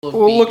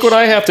Well, look what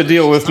I have to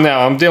deal with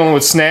now. I'm dealing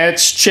with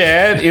Snatch,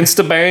 Chad,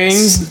 Instabang,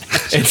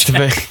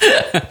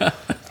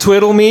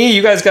 Twiddle Me.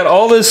 You guys got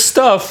all this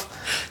stuff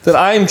that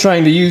I'm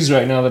trying to use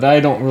right now that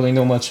I don't really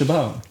know much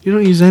about. You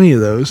don't use any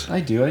of those. I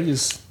do. I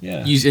use,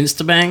 Use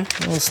Instabang?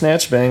 Well,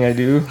 Snatch Bang, I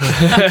do.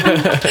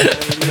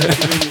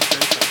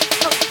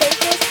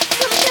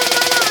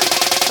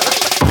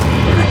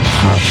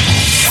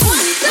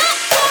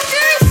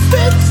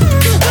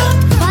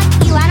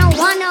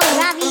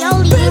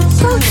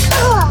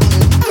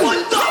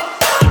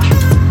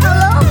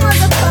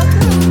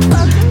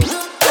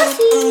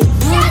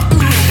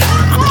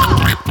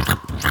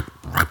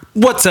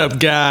 What's up,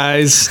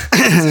 guys?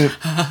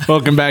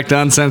 Welcome back to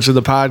Uncensored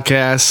the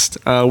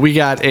podcast. We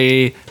got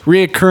a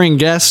reoccurring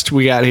guest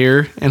we got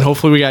here, and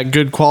hopefully we got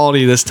good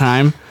quality this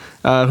time.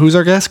 Who's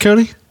our guest,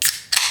 Cody?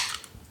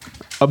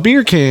 A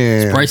beer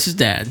can. It's Bryce's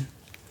dad.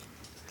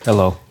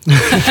 Hello.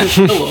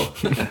 Hello.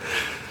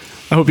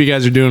 I hope you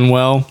guys are doing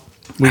well.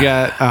 We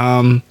got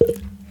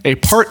a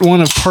part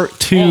one of part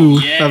two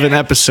of an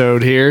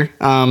episode here.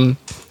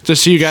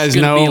 Just so you guys It's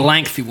going to know, be a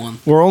lengthy one.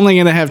 we're only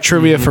going to have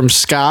trivia from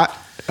Scott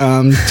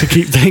to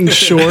keep things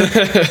short.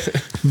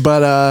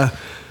 But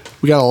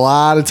we got a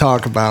lot to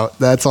talk about.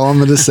 That's all I'm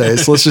going to say.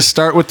 So let's just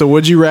start with the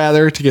Would You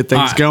Rather to get things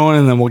All right. going,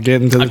 and then we'll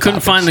get into the I couldn't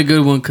topics. find a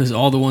good one because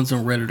all the ones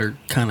on Reddit are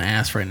kind of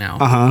ass right now.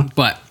 Uh-huh.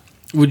 But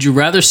would you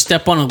rather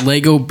step on a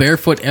Lego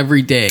barefoot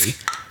every day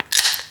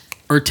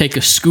or take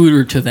a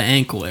scooter to the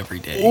ankle every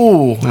day?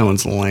 Ooh, that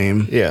one's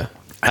lame. Yeah.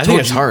 I told think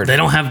it's you, hard. They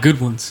don't have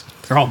good ones.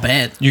 They're all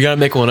bad. You got to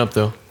make one up,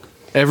 though.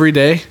 Every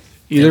day?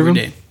 Either every of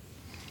them? day.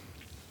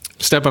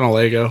 Step on a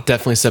Lego.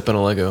 Definitely step on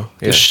a Lego.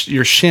 Yeah.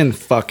 Your shin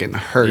fucking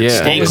hurts. Yeah.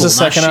 Ankle, What was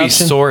the not second sheet.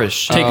 option? Sore as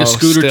shit. Take Oh, a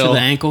scooter still. to the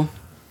ankle.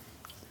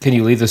 Can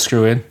you leave the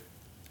screw in?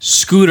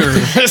 Scooter.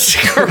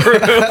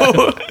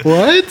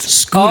 What?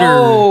 Scooter.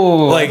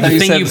 Oh, Like the you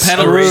thing said you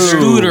pedal. screw.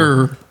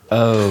 Scooter.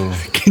 Oh.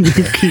 Can you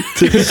keep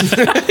this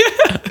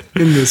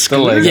in the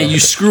scooter? Lego. Yeah, you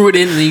screw it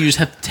in and then you just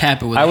have to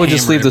tap it with I would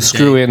just leave the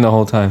screw in the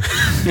whole time.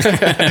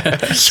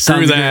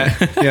 Screw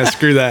that. Yeah,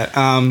 screw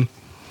that.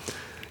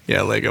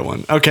 Yeah, Lego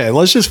one. Okay,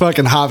 let's just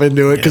fucking hop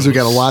into it because we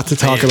got a lot to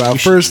talk about.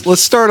 First,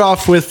 let's start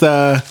off with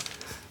well,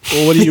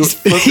 what do you? He's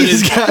flipping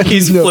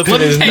his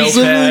notepad He's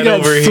literally got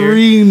over here.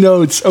 3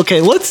 notes.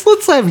 Okay, let's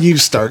have you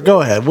start.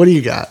 Go ahead. What do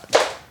you got?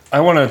 I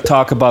want to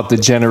talk about the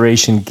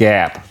generation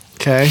gap.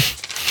 Okay.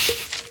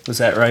 Was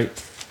that right?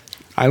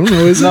 I don't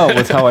know. Is No, it?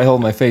 with how I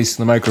hold my face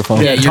in the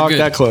microphone. Yeah, you're talk good.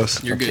 that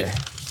close. You're good.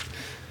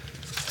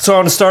 So I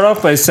want to start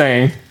off by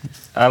saying,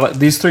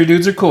 these 3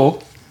 dudes are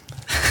cool.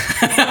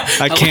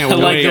 I can't I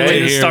like wait the way to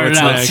to hear start it what's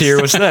out. next. Let's hear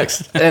what's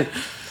next. And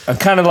I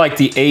kind of like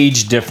the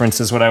age difference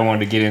is what I wanted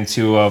to get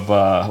into of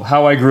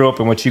how I grew up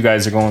and what you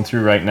guys are going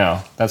through right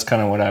now. That's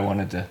kind of what I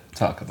wanted to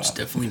talk It's about.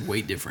 definitely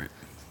way different.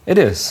 It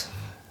is.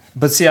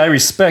 But see, I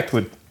respect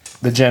what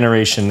the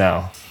generation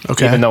now.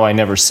 Okay. Even though I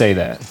never say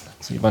that.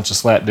 It's a bunch of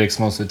slap dicks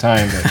most of the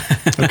time.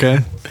 But Okay.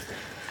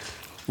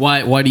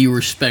 Why do you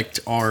respect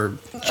our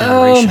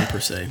generation per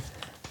se?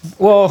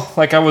 well,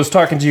 like I was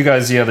talking to you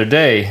guys the other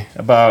day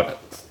about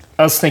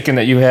us thinking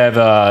that you have,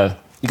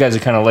 you guys are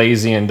kind of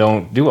lazy and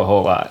don't do a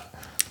whole lot.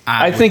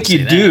 I think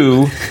you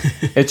do.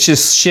 It's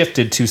just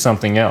shifted to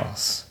something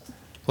else.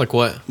 Like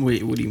what?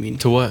 Wait, what do you mean?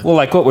 To what? Well,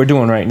 like what we're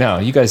doing right now.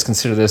 You guys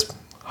consider this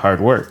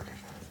hard work.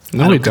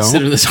 No, I we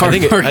consider don't. this I hard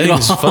think, work I think at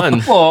it's all.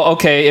 fun. Well,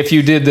 okay, if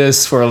you did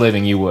this for a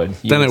living, you would.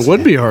 Then it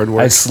would be hard I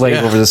work slave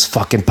Yeah. over this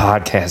fucking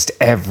podcast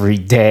every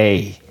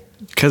day.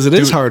 because it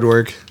is hard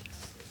work.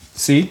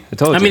 See? I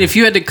told you. I mean, if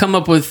you had to come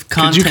up with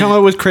content, Could you come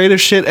up with creative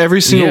shit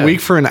every single Yeah.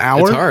 week for an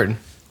hour? It's hard.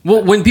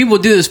 well, when people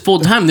do this full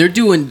time, they're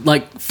doing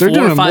like They're 4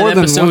 doing or 5 more than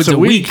episodes once a a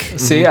week.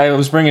 See, I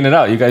was bringing it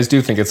out. You guys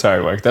do think it's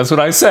hard work. That's what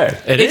I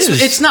said.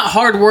 It's not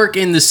hard work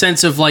in the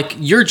sense of like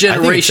your it's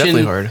definitely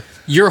generation. hard.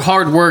 Your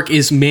hard work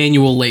is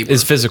manual labor.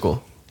 It's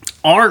physical.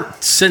 Our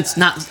sense,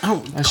 I don't call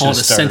it a should've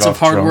started sense of off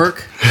hard drunk.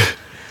 work,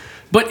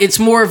 but it's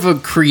more of a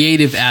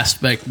creative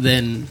aspect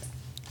than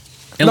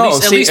at No,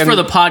 least, see, for and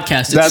the podcast.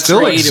 It's that's still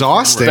creative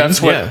exhausting. work.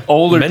 That's what Yeah.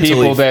 older Mentally.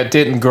 people that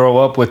didn't grow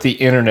up with the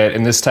internet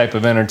and this type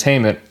of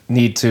entertainment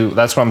need to.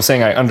 That's what I'm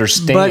saying. I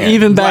understand. But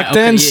even back Right,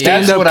 then, okay, yeah.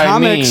 stand That's up what I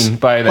comics, mean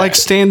by that. like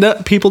stand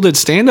up, people did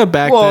stand up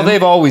back well, then.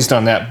 they've always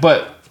done that,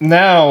 but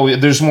now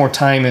there's more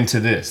time into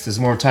this. There's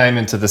more time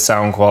into the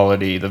sound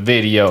quality, the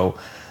video.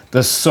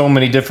 There's so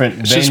many different.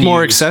 It's just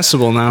more venues.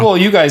 accessible now. Well,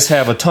 you guys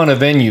have a ton of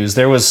venues.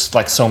 There was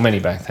like so many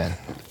back then.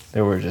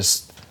 There were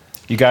just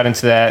you got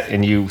into that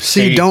and you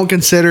So you stayed- don't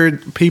consider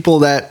people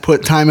that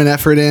put time and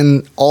effort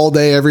in all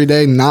day, every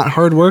day, not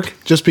hard work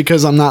just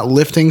because I'm not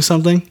lifting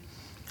something?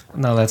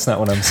 No, that's not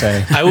what I'm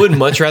saying. I would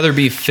much rather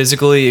be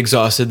physically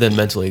exhausted than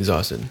mentally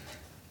exhausted.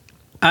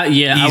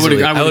 Yeah,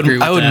 Easily. I would agree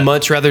with I would that.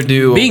 much rather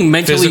do Being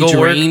mentally physical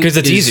work drained because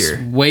it's is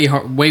easier.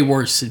 way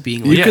worse than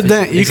being. You Like, could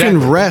then you exactly.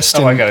 can rest.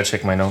 Oh, I and- gotta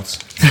check my notes.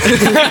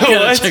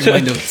 I check my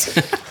notes.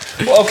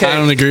 Well, okay, I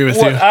don't agree with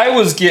what you. I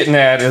was getting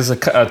at is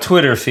a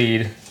Twitter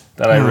feed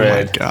that I oh my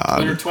read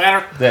god!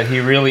 Twitter. that he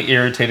really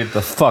irritated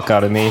the fuck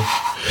out of me.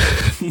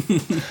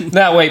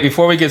 Now, wait,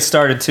 before we get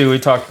started, too, we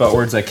talked about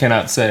words I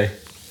cannot say.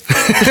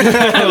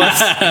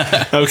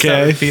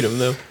 Okay. Feed them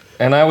though.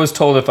 And I was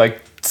told if I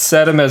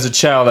said him as a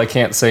child, I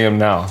can't say him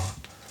now.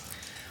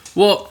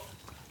 Well,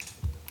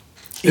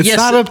 It's yes,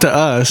 not up to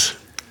us.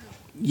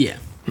 Yeah.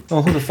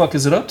 Oh, who the fuck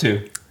is it up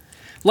to?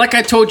 Like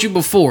I told you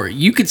before,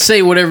 you could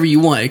say whatever you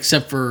want,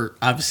 except for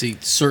obviously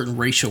certain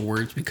racial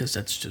words, because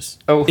that's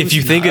just. Oh, If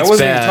you think I it's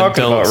wasn't bad, even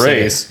talking don't about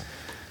say race.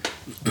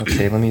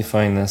 Okay, let me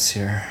find this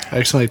here. I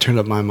accidentally turned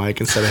up my mic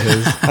instead of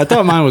his. I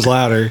thought mine was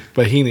louder,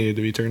 but he needed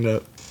to be turned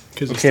up.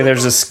 Okay,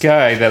 there's this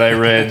guy that I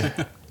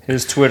read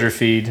his Twitter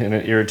feed, and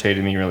it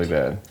irritated me really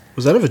bad.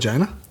 Was that a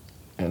vagina?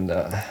 And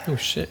Oh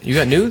shit! You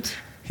got nudes?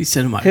 He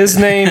said my. his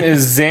name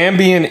is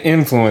Zambian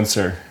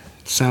Influencer.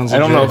 Sounds. I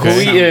don't know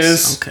legit. who he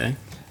is. Okay.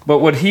 But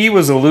what he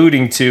was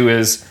alluding to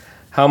is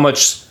how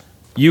much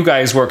you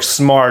guys work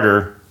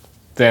smarter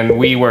than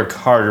we work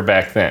harder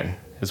back then,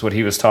 is what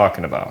he was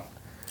talking about.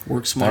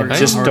 Work smarter. I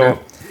just harder.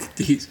 don't.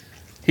 He's-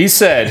 He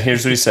said,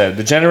 here's what he said: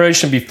 the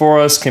generation before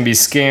us can be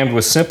scammed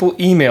with simple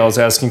emails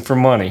asking for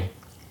money.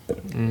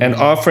 And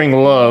offering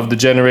love, the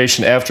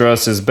generation after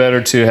us is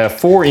better to have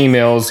 4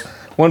 emails,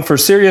 one for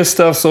serious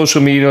stuff,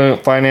 social media,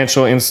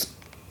 financial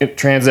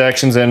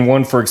transactions, and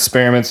one for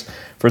experiments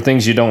for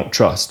things you don't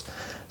trust.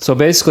 So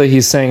basically,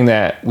 he's saying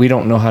that we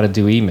don't know how to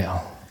do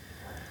email.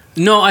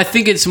 No, I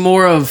think it's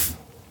more of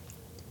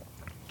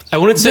I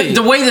wouldn't say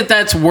the way that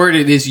that's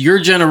worded is your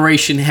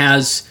generation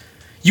has.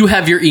 You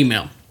have your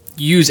email.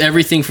 You use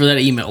everything for that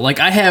email. Like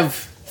I have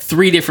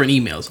 3 different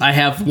emails. I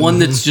have one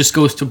that just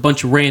goes to a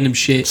bunch of random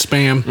shit.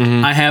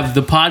 Spam. I have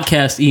the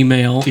podcast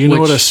email. Do you know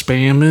what a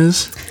spam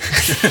is?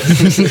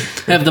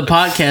 I have the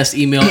podcast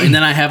email, and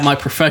then I have my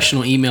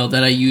professional email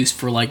that I use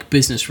for like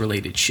business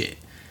related shit.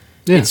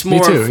 Yeah, It's more.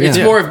 me too. It's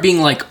yeah. more of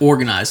being like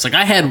organized. Like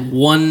I had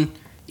one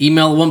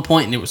email at one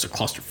point, and it was a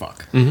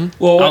clusterfuck.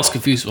 Well, I was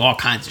confused with all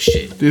kinds of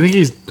shit. Do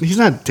you think he's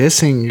not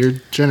dissing your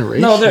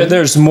generation? no,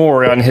 there's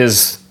more on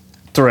his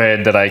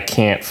thread that I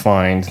can't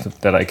find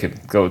that I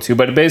could go to.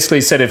 But it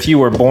basically said if you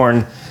were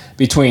born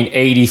between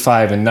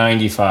 85 and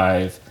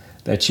 95,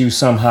 that you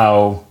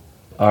somehow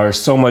are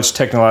so much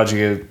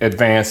technologically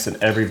advanced than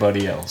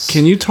everybody else.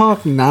 Can you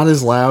talk not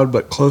as loud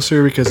but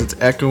closer because it's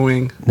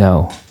echoing?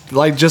 No.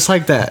 Like just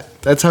like that.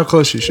 That's how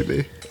close you should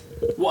be.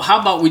 Well, how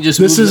about we just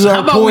This move is the, our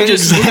how about we point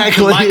just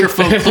exactly. move the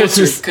microphone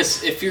closer?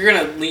 Because if you're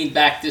gonna lean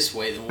back this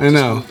way, then we'll I just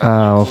know. move it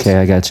Oh, okay,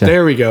 I got you.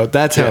 There we go.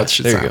 That's how it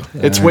should there you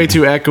sound. It's way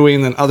too echoey,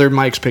 and then other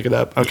mics pick it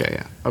up. Okay,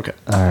 yeah. Okay.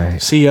 All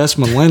right. See, us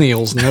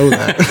millennials know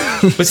that.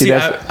 But See,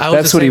 that's, I was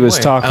that's the what he same was way.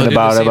 I talking would do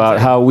the same about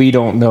thing. how we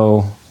don't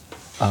know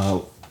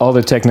all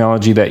the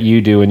technology that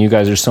you do, and you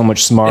guys are so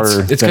much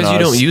smarter It's than because you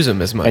us, don't use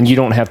them as much. and you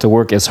don't have to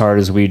work as hard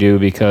as we do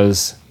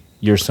because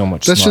you're so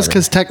much That's smarter.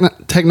 just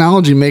because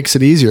technology makes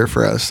it easier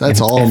for us.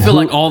 That's all. I feel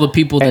like all the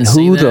people that And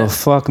say who that. the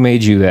fuck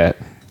made you that?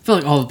 I feel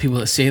like all the people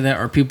that say that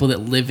are people that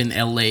live in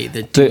LA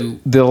that do.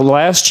 The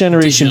last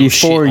generation digital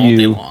shit before all day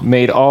you long.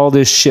 made all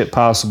this shit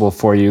possible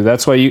for you.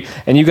 That's why you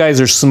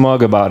guys are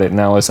smug about it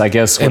now. Is I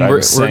guess what and I we're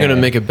was gonna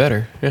saying. make it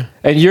better. Yeah.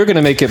 And you're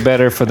gonna make it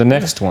better for the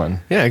next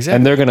one. Yeah, exactly.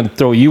 And they're gonna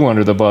throw you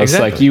under the bus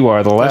Exactly. like you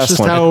are the last just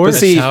one. how it works. But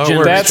see, That's how it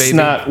works, that's baby.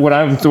 not what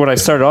I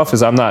started off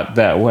as. I'm not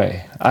that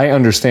way. I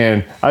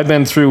understand. I've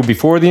been through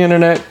before the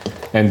internet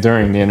and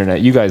during the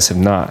internet. You guys have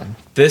not.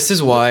 This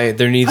is why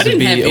there needs I to didn't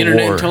be have a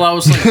internet war. until I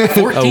was like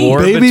 14. A war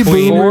Baby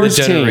between boomers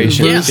the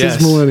generations. versus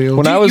Yes. millennials.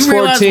 When I You- was you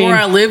realize 14, where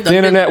I lived? the I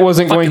lived internet in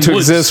wasn't going to fucking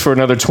woods. exist for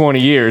another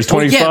 20 years,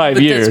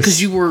 25 years.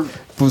 because you were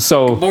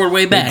So bored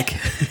way back.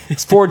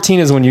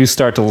 14 is when you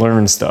start to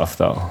learn stuff,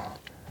 though.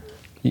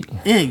 Yeah,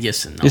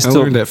 yes and no. You're I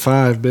still, learned at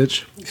 5,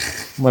 bitch.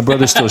 my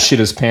brother still shit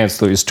his pants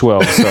till he was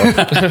 12, so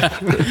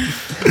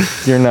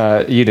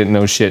you didn't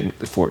know shit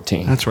at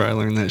 14. That's where I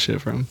learned that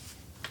shit from.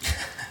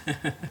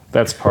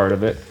 That's part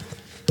of it.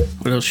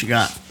 What else you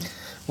got?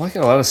 Well, I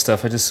got a lot of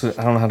stuff. I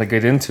don't know how to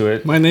get into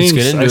it. My name's.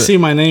 get into I it. see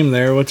my name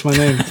there. What's my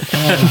name?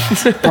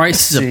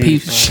 Bryce is a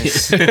piece of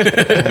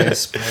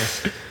shit.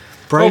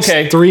 Bryce.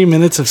 Okay. 3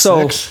 minutes of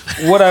So sex.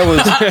 what I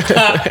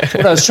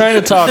was trying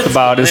to talk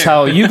about is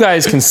how you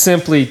guys can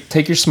simply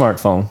take your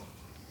smartphone,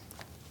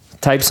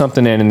 type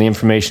something in, and the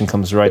information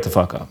comes right the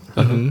fuck up.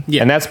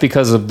 Yeah. And that's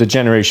because of the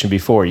generation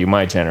before you,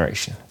 my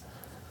generation.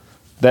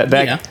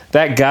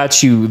 That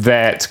got you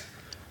that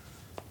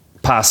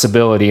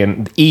possibility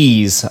and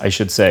ease, I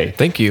should say.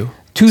 Thank you.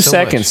 2 so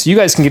seconds. much. You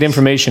guys can get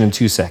information in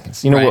 2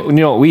 seconds. You know Right.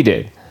 what we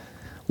did?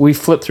 We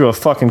flipped through a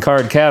fucking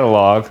card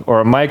catalog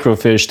or a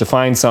microfiche to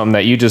find something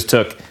that you just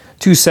took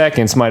 2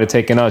 seconds, might have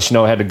taken us,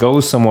 had to go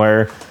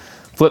somewhere,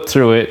 flip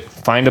through it,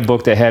 find a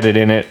book that had it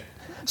in it.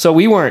 So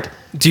we weren't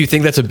Do you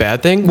think that's a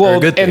bad thing or a well,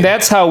 good thing? and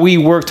that's how we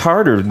worked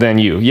harder than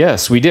you.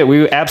 Yes, we did.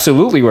 We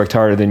absolutely worked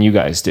harder than you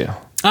guys do.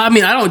 I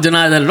mean, I don't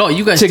deny that at all.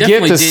 You guys To get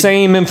definitely the did.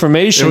 same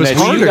information It was that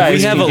harder. you guys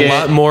we have can a get.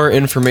 lot more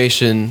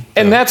information.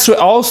 And that's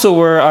also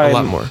where I'm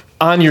lot more.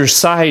 on your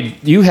side.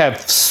 You have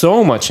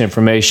so much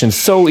information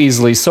so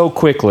easily, so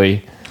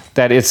quickly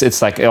that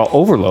it's like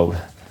overload.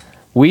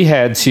 We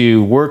had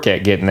to work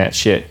at getting that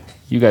shit.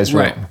 You guys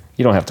Right.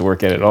 you don't have to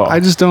work at it at all. I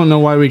just don't know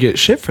why we get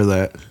shit for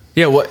that.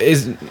 Yeah, what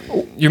is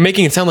You're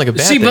making it sound like a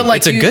bad thing. but like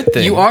it's a good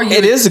thing. You argue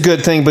It is a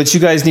good thing, but you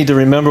guys need to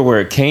remember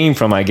where it came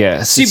from, I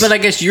guess. See, but I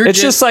guess you're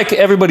It's just like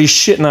everybody's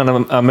shitting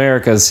on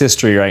America's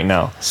history right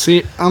now.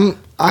 See,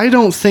 I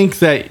don't think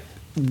that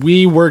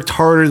we worked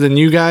harder than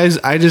you guys.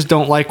 I just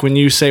don't like when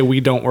you say we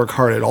don't work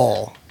hard at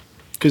all.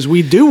 Because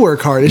we do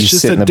work hard. It's You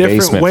just sit a in the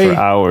different basement way. for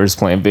hours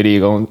playing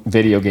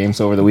video games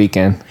over the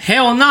weekend.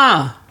 hell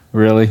nah.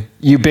 Really?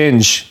 You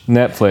binge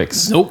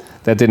Netflix? Nope.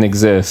 That didn't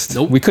exist.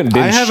 Nope. We couldn't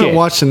binge I haven't shit.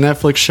 watched a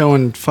Netflix show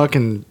in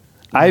fucking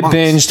I months.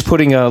 binged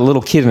putting a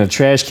little kid in a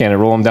trash can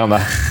and roll him down the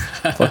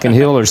fucking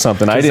hill or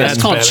something. I That's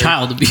didn't. called better.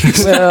 child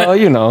abuse. Well,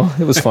 you know,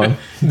 it was fun.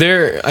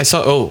 I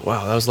saw. Oh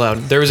wow, that was loud.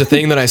 There was a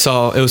thing that I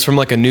saw. It was from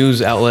like a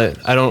news outlet.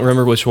 I don't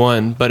remember which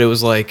one, but it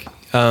was like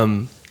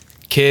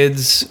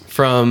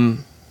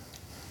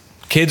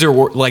kids are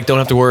like don't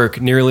have to work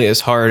nearly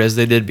as hard as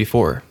they did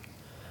before.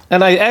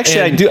 And I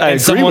actually, And, I do. I and agree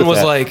someone with was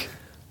that. like,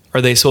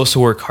 "Are they supposed to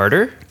work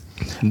harder?"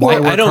 Why I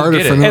work don't harder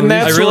get for it. no And reason?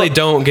 that's I really what-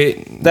 don't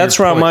get. That's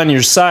your where I'm point. on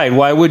your side.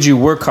 Why would you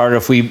work harder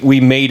if we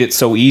made it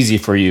so easy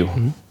for you?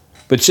 Mm-hmm.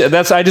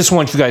 But I just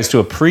want you guys to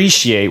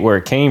appreciate where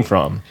it came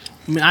from.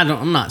 I mean,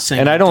 I'm not saying.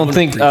 And I don't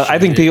think I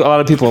think appreciate it. a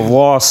lot of people have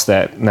lost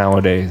that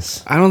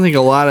nowadays. I don't think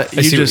a lot of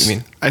I see what you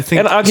mean. I think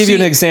And I'll give you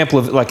an See- example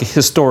of like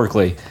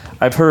historically.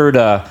 I've heard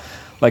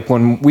like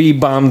when we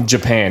bombed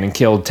Japan and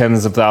killed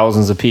tens of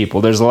thousands of people.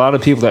 There's a lot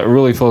of people that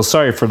really feel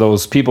sorry for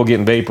those people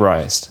getting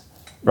vaporized,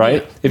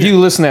 right? If you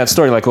listen to that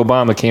story, like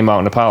Obama came out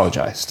and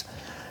apologized,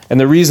 and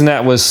the reason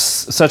that was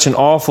such an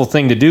awful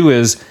thing to do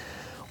is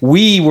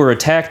we were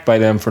attacked by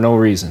them for no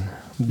reason.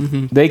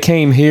 They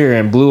came here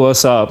and blew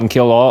us up and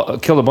killed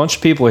a bunch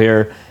of people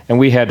here, and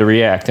we had to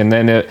react. And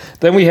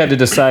then we had to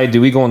decide: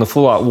 do we go into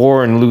full-out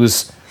war and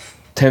lose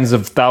tens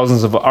of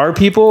thousands of our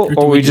people, do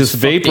or we we just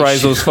just fuck this vaporize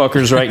shit those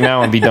fuckers right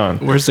now and be done?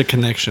 where's the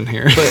connection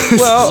here?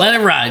 Well, Let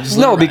it ride. Just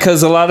let no, it ride.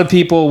 because a lot of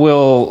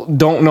people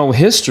don't know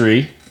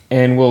history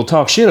and will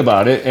talk shit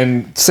about it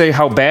and say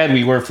how bad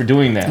we were for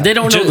doing that. they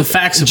don't know the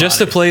facts about Just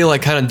it. to play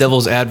like kind of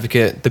devil's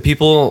advocate, the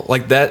people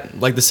like that,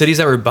 like the cities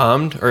that were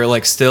bombed, are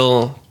like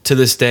still to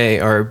this day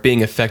are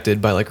being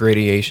affected by like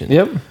radiation.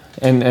 Yep.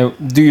 And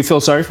do you feel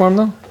sorry for them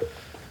though?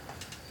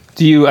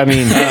 Do you? I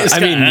mean,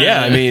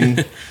 I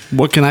mean,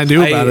 What can I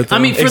do about it? Though? I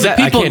mean, for the I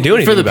people, can't do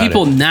anything for the about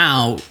people it.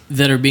 now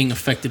that are being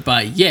affected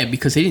by it, yeah,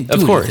 because they didn't do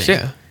Of course, anything.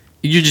 yeah.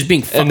 You're just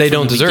being fucked And they from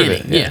don't the deserve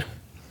it, beginning. yeah.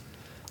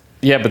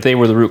 yeah, but they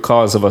were the root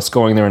cause of us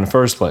going there in the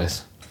first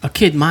place. A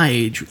kid my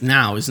age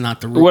now is not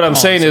the root What I'm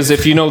cause saying of- is,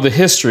 if you know the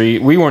history,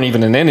 we weren't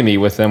even an enemy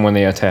with them when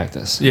they attacked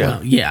us. yeah,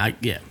 Well, yeah,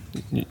 yeah.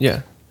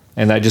 yeah.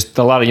 And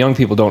a lot of young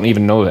people don't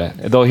even know that.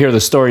 They'll hear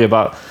the story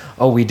about,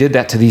 oh, we did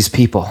that to these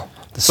people.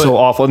 It's so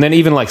awful. And then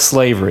even like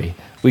slavery,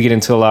 we get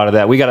into a lot of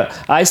that.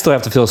 I still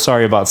have to feel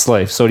sorry about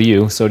slaves. So do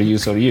you. So do you.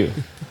 So do you.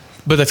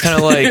 But that's kind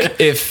of like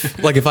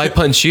if I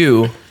punch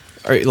you,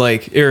 or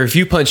if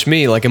you punch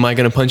me, like, am I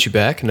going to punch you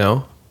back?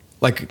 No.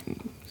 Like,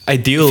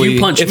 ideally, If you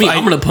punch if me, I-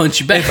 I'm gonna punch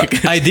you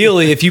back.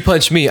 Ideally, if you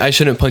punch me, I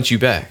shouldn't punch you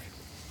back.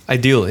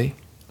 Ideally.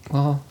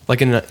 Well,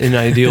 Like in an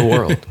ideal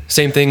world.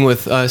 Same thing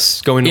with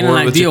us going to In an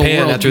war with ideal Japan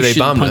world, after you they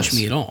shouldn't bombed punch us.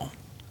 me at all.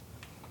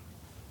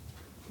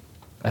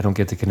 I don't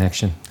get the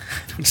connection.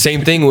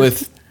 Same thing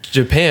with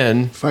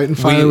Japan. Fighting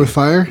fire with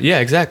fire. Yeah,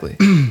 exactly.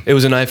 It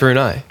was an eye for an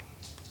eye.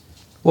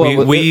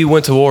 Well, we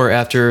went to war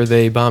after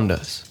they bombed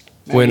us,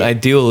 when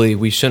ideally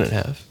we shouldn't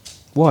have.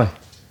 why?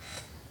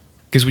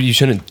 Because you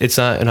shouldn't. It's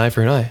not an eye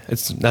for an eye.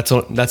 That's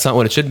not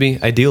what it should be.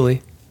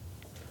 Ideally,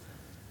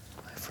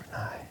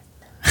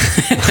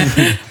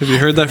 Have you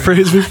heard that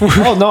phrase before?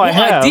 Oh no, I Well,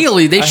 have.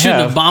 ideally, they I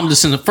shouldn't have bombed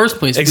us in the first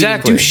place. if we didn't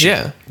exactly. do shit,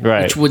 Yeah.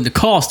 Right. which wouldn't have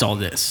caused all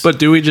this. But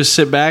do we just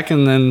sit back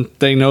and then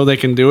they know they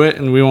can do it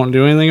and we won't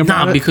do anything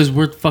about Nah, it? because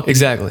we're fucking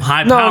Exactly.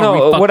 high power. No, we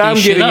no. fuck What I'm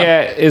these shit getting up.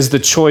 at is the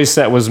choice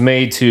that was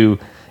made to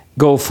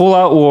go full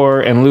out war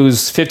and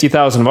lose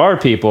 50,000 of our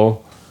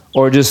people,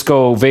 or just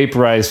go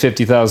vaporize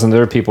 50,000 of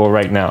their people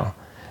right now.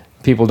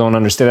 People don't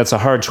understand. That's a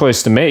hard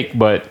choice to make,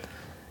 but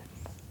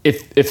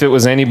if it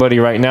was anybody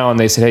right now and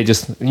they said, hey,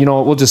 just,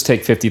 we'll just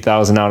take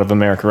 50,000 out of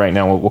America right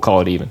now, we'll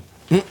call it even.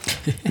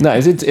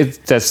 No,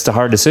 that's the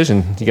hard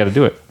decision. You got to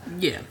do it.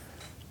 Yeah,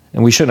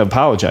 And we shouldn't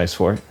apologize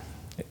for it.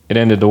 It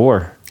ended the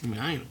war. I mean,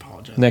 I ain't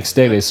apologizing. Next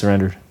day they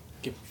surrendered.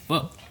 Give a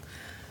fuck.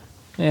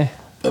 Eh.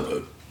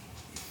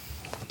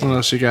 What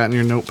else you got in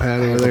your notepad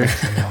over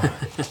there?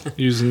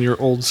 Using your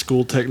old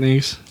school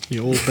techniques,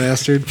 you old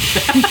bastard.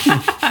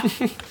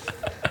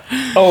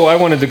 Oh, I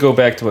wanted to go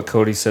back to what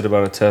Cody said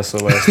about a Tesla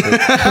last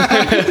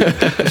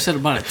week. You said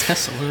about a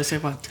Tesla. What did I say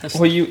about a Tesla?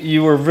 Well,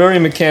 you were very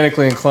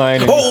mechanically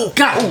inclined. And, Oh,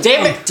 God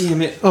damn it!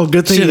 Damn it! Oh,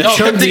 good thing you Oh,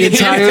 chugged the good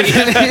thing- entire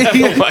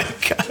thing. Oh my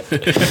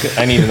god.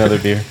 I need another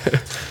beer.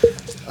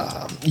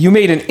 You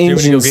made an want me to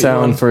engine go get you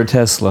sound one? for a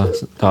Tesla,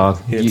 dog.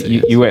 Yes,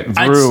 You went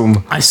I,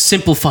 vroom. I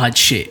simplified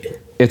shit.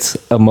 It's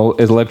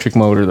electric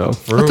motor though.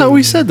 I thought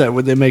we said that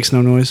it makes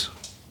no noise.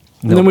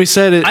 And then we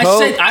said it. I Oh,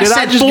 said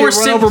did for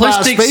just get run over by a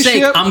simplistic sake,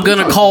 spaceship? I'm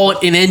gonna call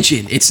it an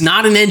engine. It's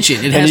not an engine.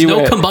 It And has you no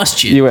went-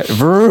 combustion. You went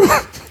vroom.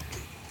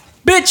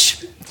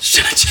 Bitch,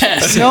 shut your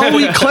ass. No,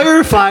 we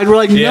clarified. We're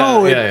like, Yeah,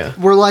 no. yeah.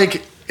 We're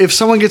like, if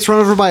someone gets run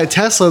over by a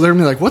Tesla, they're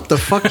gonna be like, "What the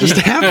fuck just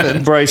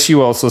happened?" Bryce,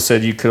 you also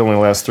said you could only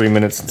last 3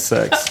 minutes in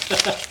sex.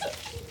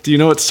 Do you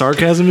know what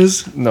sarcasm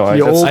is? No,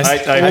 You old- I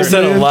I've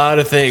said a man. lot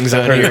of things I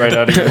on heard it here. right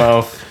out of your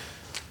mouth.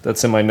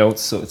 That's in my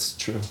notes, so it's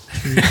true.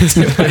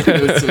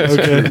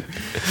 Okay.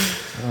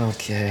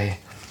 Okay.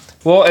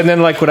 Well, and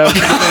then like what I was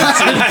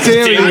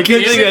Damn, you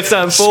Good thing keep that's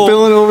on full.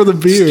 spilling over the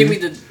beer. Give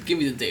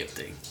me the damn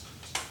thing.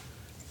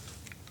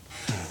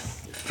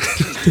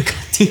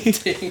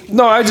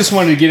 No, I just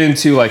wanted to get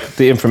into like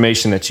the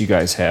information that you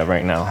guys have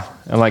right now.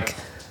 And like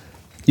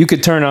you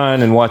could turn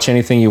on and watch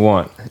anything you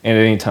want at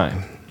any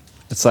time.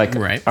 It's like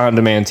Right.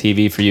 on-demand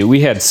TV for you.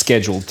 We had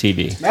scheduled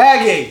TV.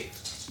 Maggie.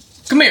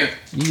 Come here.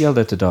 You yelled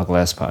at the dog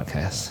last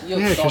podcast.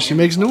 Yeah, because she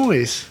makes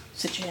noise.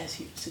 Sit your ass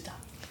here. Sit down.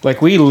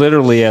 Like we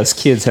literally as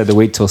kids had to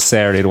wait till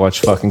Saturday to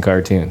watch fucking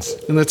cartoons.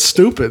 And that's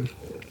stupid.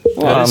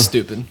 That is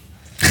stupid.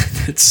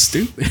 It's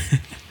stupid.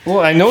 Well,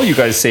 I know you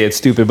guys say it's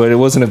stupid, but it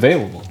wasn't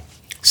available.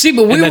 See,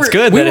 but we And that's were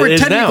good we that were it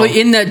is technically now.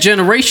 in that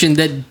generation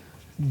that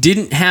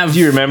didn't have. Do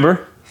you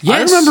remember?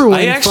 Yes. I remember when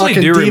I actually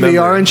fucking do DVR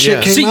remember. and shit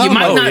Yeah. came See, out. you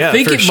might Oh, not yeah,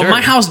 think for it, but sure.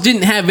 my house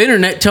didn't have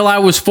internet till I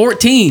was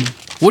 14.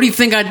 What do you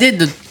think I did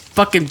the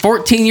fucking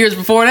 14 years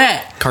before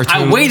that? Cartoons.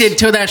 I waited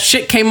till that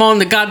shit came on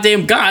the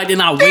goddamn guide, and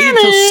I waited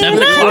till 7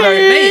 o'clock.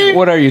 Bam.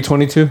 What are you,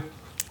 22?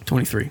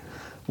 23.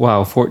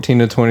 Wow, 14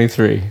 to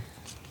 23.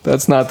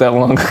 That's not that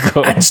long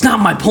ago. That's not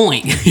my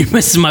point. You're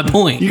missing my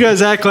point. You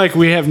guys act like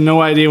we have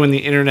no idea when the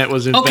internet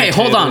was invented. Okay,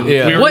 hold on. and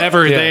Yeah. We were What-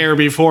 never Yeah. there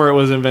before it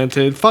was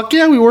invented. Fuck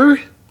yeah, we were.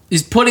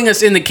 Is putting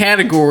us in the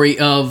category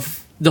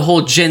of the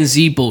whole Gen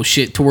Z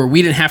bullshit to where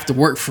we didn't have to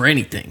work for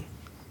anything.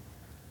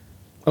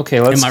 Okay,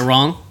 let's. Am I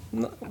wrong?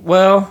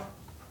 Well,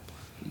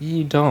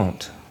 you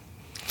don't.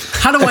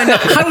 How do I not,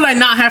 how did I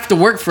not have to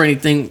work for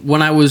anything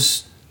when I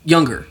was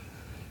younger?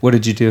 What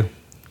did you do?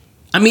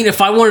 I mean,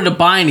 if I wanted to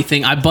buy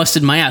anything, I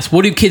busted my ass.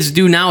 What do kids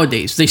do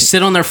nowadays? They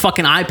sit on their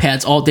fucking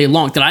iPads all day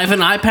long. Did I have an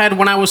iPad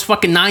when I was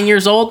fucking 9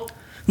 years old?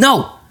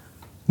 No.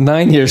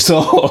 9 years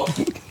old.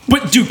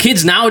 But do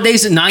kids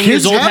nowadays at 9 Kids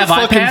years old have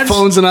fucking iPads?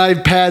 phones and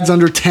iPads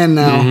under 10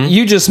 now.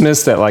 You just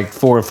missed that like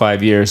 4 or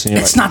 5 years, and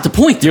you're That's like, not the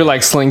point. you're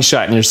like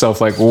slingshotting yourself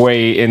like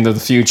way into the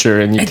future,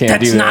 and you can't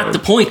That's do that. not the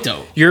point,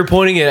 though. You're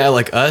pointing it at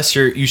like us.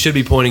 You should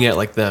be pointing at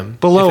like them.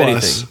 Below if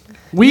us. anything.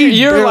 We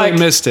You're barely like-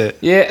 missed it.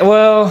 Yeah,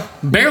 well,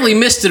 Barely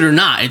missed it or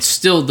not, it's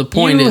still the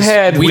point You is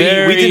had we,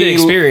 very- We didn't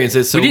experience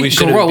it, so we we, didn't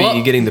shouldn't grow be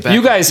up. getting the back.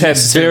 you guys had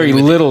necessarily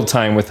very with it. little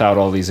time without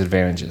all these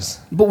advantages.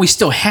 but we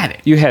still had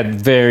it. You had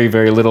very,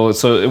 very little,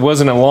 so it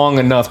wasn't long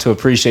enough to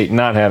appreciate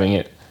not having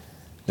it,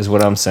 is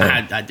what I'm saying.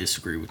 I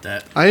disagree with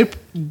that.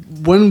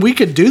 When we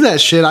could do that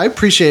shit, I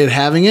appreciated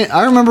having it.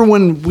 I remember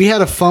when we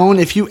had a phone,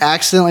 if you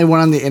accidentally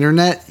went on the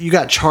internet, you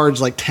got charged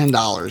like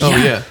 $10. Oh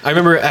yeah, I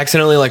remember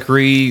accidentally like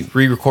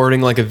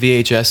re-recording like a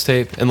VHS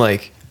tape and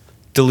like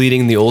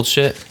deleting the old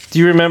shit. Do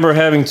you remember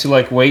having to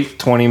like wait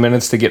 20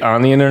 minutes to get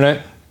on the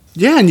internet?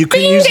 Yeah, and you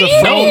couldn't use the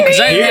No, phone. because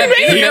I didn't have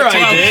internet Here I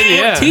till I did,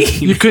 yeah. was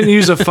 14. You couldn't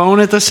use a phone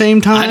at the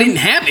same time. I didn't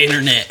have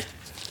internet.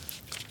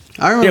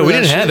 I remember Yeah, we that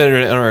didn't shit. have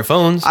internet on our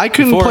phones. I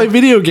couldn't before. play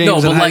video games No,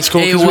 in but high like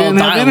school because we AOL didn't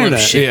have dial-up internet.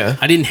 shit. Yeah.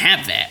 I didn't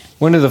have that.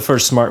 When did the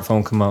first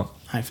smartphone come out?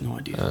 I have no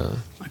idea.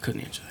 I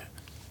couldn't answer that.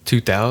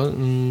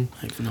 2000.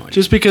 I have no idea.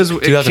 Just because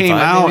it 2005 came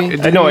out, maybe?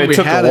 didn't I know mean it we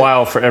took had a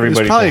while for everybody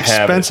It was probably to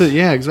have expensive.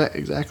 Yeah,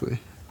 exactly.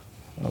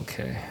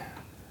 Okay.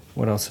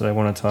 What else did I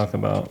want to talk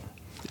about?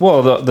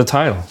 Well, the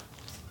title.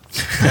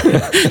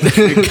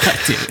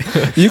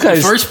 You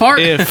guys. First part?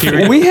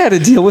 We had to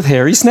deal with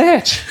Harry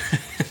Snatch.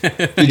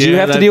 Did you Yeah,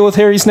 have to that- deal with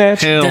Harry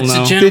Snatch? Hell That's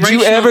no. a Did you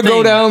generational ever go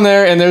thing. down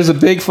there and there's a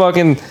big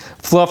fucking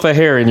fluff of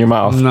hair in your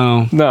mouth?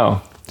 No.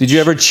 No. Did you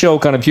ever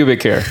choke on a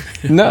pubic hair?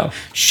 No.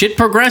 Shit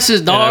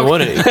progresses, And I dog.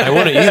 wouldn't. I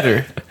wouldn't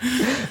either.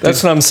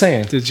 That's what I'm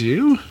saying. Did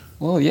you?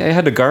 Well, yeah, I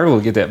had to gargle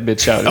to get that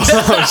bitch out.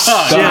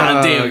 Oh,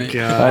 God damn it.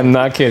 God. I'm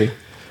not kidding.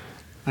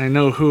 I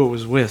know who it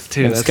was with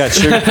too. It's That's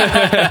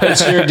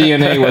got your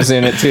DNA was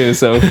in it too,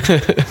 so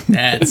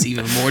That's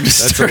even more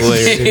disturbing.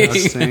 hilarious.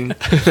 disgusting.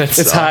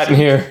 it's hot in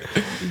here.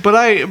 But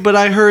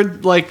I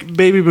heard like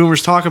baby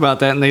boomers talk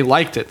about that and they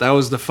liked it. That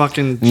was the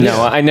fucking.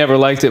 No, I never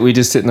liked it. We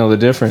just didn't know the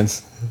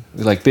difference.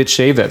 We like, bitch,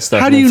 shave that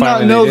stuff. How And do then you not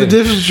finally know they the did.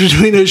 difference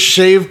between a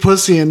shaved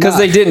pussy and Because not?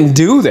 they didn't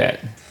do that.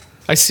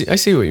 I see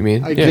what you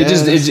mean. I yeah. It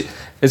just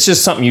it's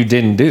just something you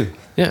didn't do.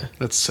 yeah.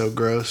 That's so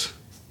gross.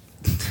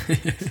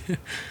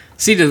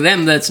 See, to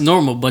them, that's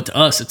normal, but to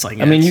us, it's like.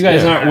 I mean, you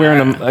guys aren't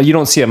wearing them. You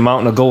don't see a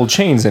mountain of gold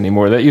chains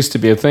anymore. That used to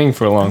be a thing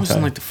for a It long was in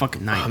time. like the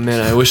fucking night. Oh,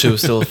 man, I wish it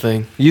was still a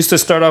thing. You used to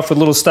start off with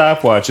little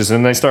stopwatches,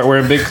 and they start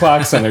wearing big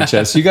clocks on their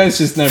chest. You guys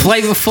just never.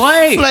 Flavor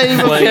Flav.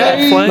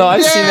 No,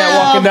 I've seen that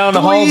walking down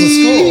the halls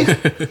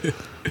of school.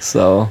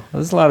 So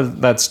there's a lot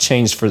of that's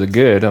changed for the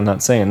good. I'm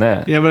not saying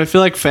that. Yeah, but I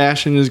feel like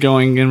fashion is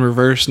going in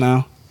reverse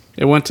now.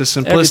 It went to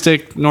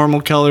simplistic,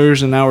 normal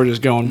colors, and now we're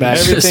just going back.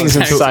 Everything's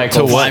in Back to cycles.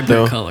 To what, vibrant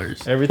though?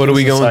 colors. Everything's What are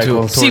we in going to?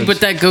 cycles. See, but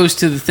that goes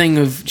to the thing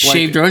of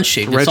shaved or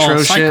unshaved. It's all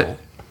retro a cycle.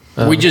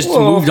 shit? We just Well-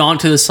 moved on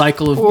to the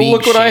cycle of Well, being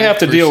look what I shaved have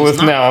to deal versus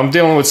with not. now. I'm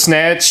dealing with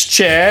Snatch,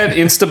 Chad,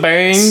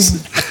 Instabang,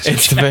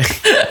 It's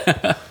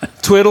the big.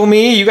 Twiddle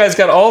Me. You guys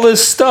got all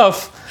this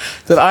stuff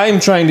that I'm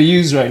trying to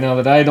use right now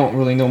that I don't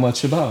really know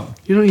much about.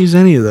 You don't use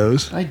any of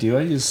those. I do.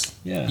 I use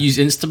Use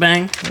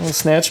Instabang. well,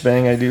 Snatch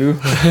Bang. I do.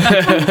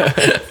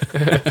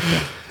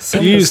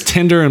 You use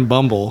Tinder and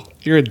Bumble.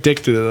 You're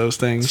addicted to those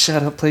things.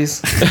 Shut up,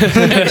 please.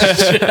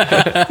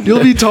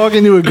 You'll be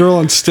talking to a girl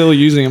and still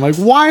using it. I'm like,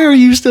 why are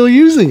you still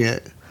using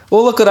it?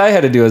 Well, look what I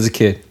had to do as a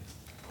kid.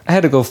 I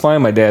had to go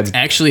find my dad's.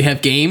 Actually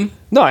have game.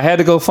 No, I had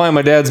to go find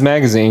my dad's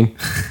magazine.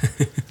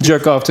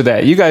 Jerk off to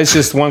that. You guys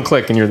just one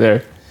click and you're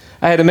there.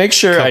 I had to make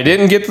sure I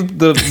didn't get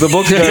the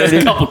book dirty.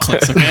 A couple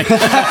clicks, okay?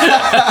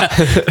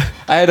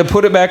 I had to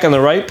put it back on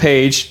the right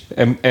page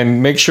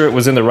and make sure it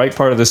was in the right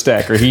part of the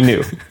stack, or he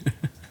knew.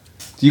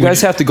 Do you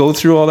guys have to go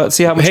through all that?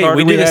 See how much Hey, harder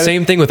we did the had it?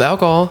 same thing with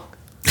alcohol.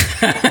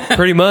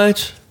 Pretty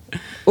much.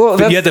 Well,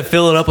 You had to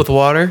fill it up with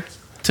water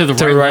To the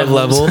to the right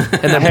level, levels.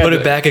 and then put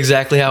it back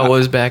exactly how it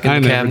was back in I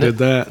the never cabinet. did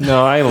that.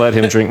 No, I let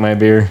him drink my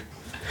beer.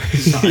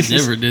 I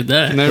never did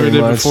that. Never Pretty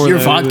did much. before Your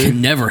that vodka either.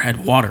 never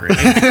had water in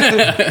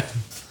it.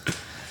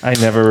 I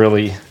never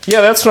really.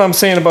 Yeah, that's what I'm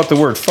saying about the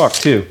word fuck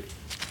too.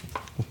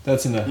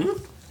 That's enough.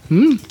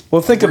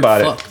 Well, think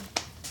about it. Fuck.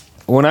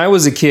 When I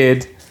was a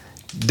kid,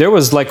 there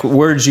was like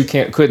words you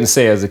couldn't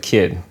say as a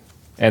kid,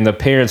 and the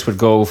parents would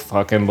go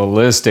fucking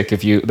ballistic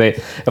if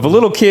a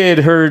little kid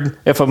heard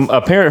if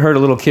a parent heard a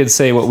little kid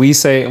say what we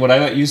say, what I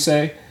let you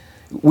say,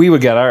 we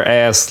would get our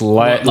ass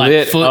Like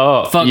lit foot,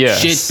 up. fuck,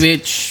 Yes. shit,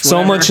 bitch. So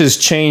whatever. much has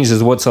changed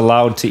as what's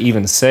allowed to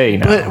even say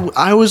now. But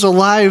I was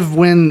alive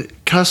when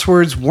cuss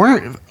words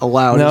weren't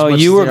allowed. No, as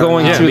much you as were they are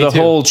going now. through me the too.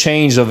 whole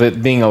change of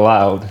it being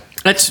allowed.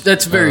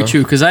 That's very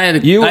true because I had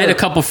a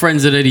couple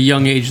friends that at a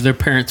young age their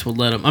parents would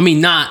let them. I mean,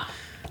 not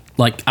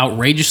like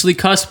outrageously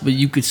cuss, but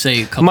you could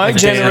say a couple. My of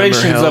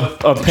generations hell.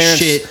 of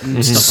parents shit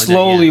and stuff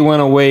slowly like that. Yeah.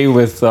 went away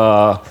with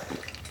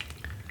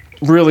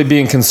really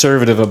being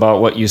conservative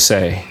about what you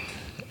say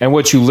and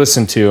what you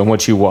listen to and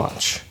what you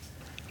watch.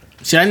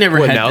 See, I never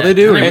What, had now that. they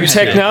do? I never And had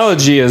that.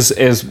 technology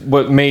is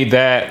what made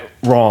that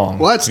wrong.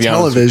 Well, that's to be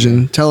honest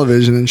with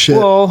television and shit.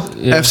 you. Well,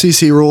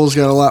 FCC rules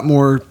got a lot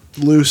more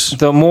loose.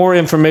 the more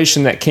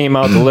information that came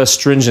out, the less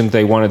stringent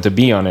they wanted to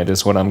be on it.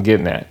 Is what I'm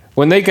getting at.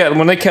 When they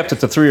kept it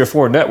to 3 or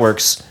 4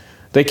 networks,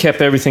 they kept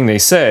everything they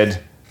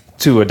said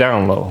to a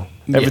down low.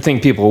 Everything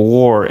people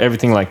wore,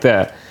 everything like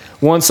that.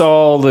 Once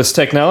all this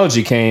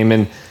technology came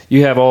and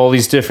you have all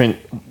these different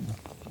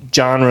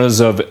genres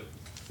of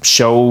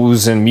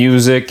shows and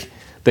music,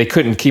 they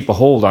couldn't keep a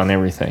hold on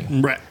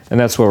everything. Right. And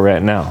that's where we're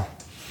at now.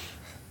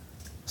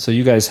 So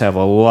you guys have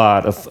a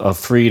lot of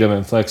freedom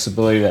and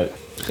flexibility that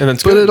And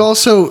that's But good. it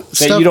also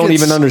that you don't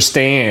even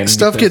understand.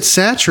 Stuff because- gets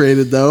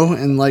saturated though,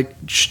 and like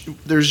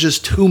there's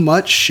just too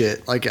much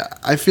shit. Like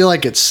I feel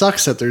like it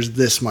sucks that there's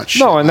this much.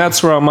 No, shit. and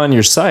that's where I'm on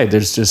your side.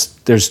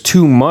 There's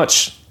too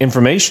much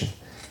information.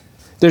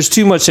 There's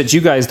too much that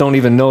you guys don't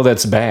even know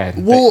that's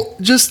bad. Well,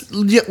 just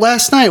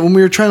last night when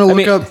we were trying to look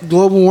mean- up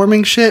global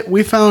warming shit,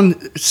 we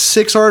found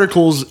 6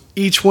 articles,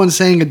 each one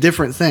saying a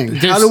different thing.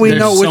 How do we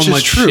There's know so which is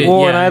much true? shit.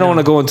 Well, Yeah, and I don't I want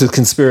to go into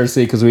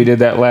conspiracy because we did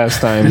that last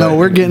time. No, but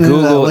we're getting into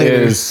that Google later.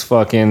 is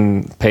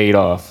fucking paid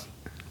off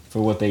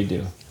for what they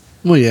do.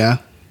 Well, yeah,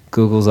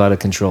 Google's out of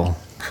control.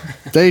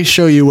 they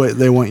show you what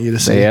they want you to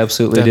see. They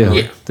absolutely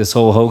Definitely. do. This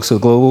whole hoax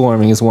of global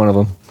warming is one of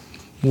them.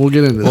 We'll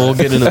get into that. We'll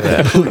get into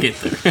that. We'll get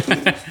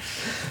there.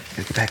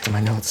 Get back to my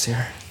notes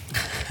here.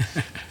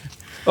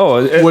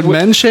 Oh, Would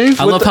men shave?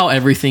 I love how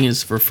everything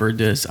is referred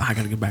to as. I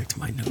gotta go back to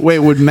my notes. Wait,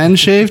 would men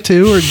shave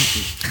too, or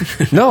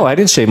No, I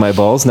didn't shave my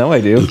balls. Now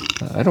I do.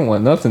 I don't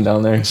want nothing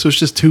down there. so it's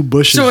just 2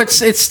 bushes? So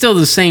it's still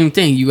the same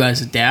thing. You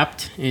guys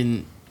adapt,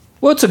 and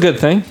Well, it's a good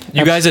thing.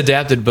 You guys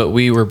adapted, but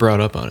we were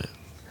brought up on it.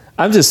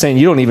 I'm just saying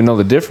you don't even know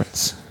the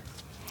difference.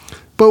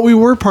 But we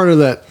were part of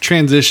that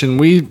transition.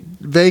 We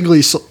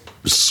vaguely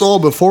saw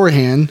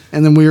beforehand,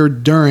 and then we were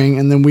during,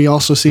 and then we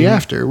also see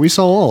after. We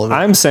saw all of it.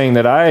 I'm saying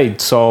that I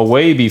saw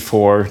way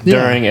before,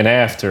 Yeah. during, and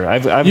after.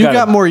 I've You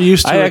got more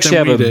used to I it actually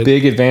than have we a did.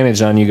 big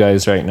advantage on you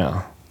guys right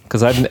now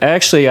because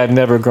I've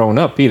never grown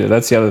up either.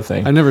 That's the other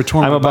thing. I never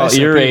tore I'm my about bicep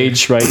your either.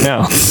 age right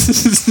now.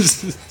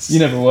 You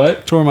never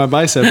what? Tore my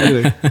bicep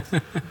either.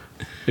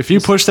 If you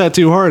push that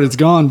too hard, it's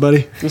gone,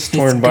 buddy. This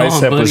torn gone,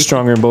 bicep buddy. was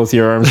stronger in both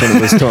your arms when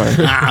it was torn.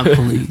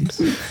 please.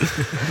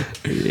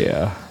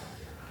 Yeah.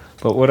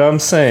 But what I'm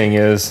saying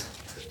is,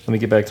 let me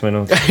get back to my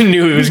notes. I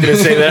knew he was going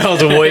to say that. I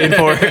was waiting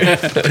for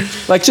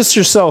it. Like just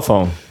your cell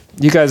phone.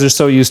 You guys are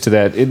so used to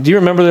that. Do you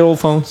remember the old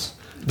phones?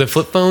 The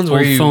flip phones, where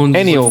Old you phones.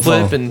 Any old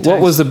flip phone. and What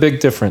text. was the big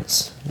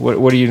difference?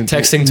 What do you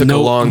Texting took a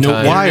long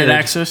time. Wired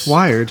access.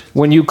 Wired.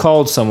 When you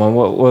called someone,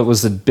 what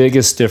was the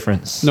biggest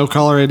difference? No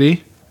caller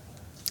ID.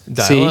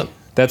 Dial See, up.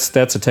 that's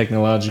a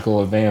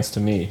technological advance to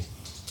me.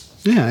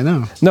 Yeah, I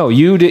know. No,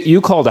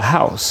 you called a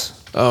house.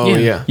 Oh, Yeah.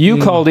 yeah. You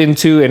called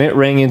into and it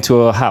rang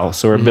into a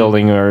house or a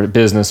building or a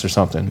business or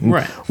something.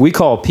 Right. We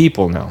call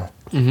people now.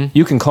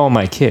 You can call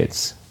my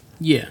kids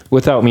Yeah.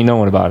 without me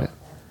knowing about it.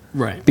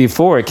 Right.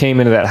 Before it came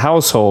into that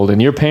household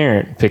and your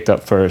parent picked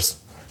up first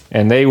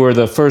and they were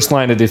the first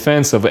line of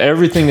defense of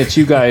everything that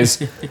you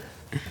guys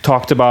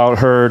talked about,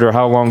 heard, or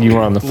how long you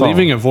were on the phone.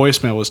 Leaving a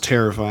voicemail was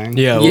terrifying.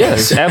 Yeah, it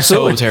Yes, was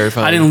absolutely. so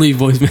terrifying. I didn't leave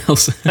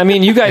voicemails. I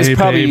mean, you guys Hey,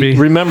 probably baby.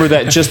 remember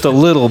that just a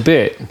little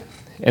bit,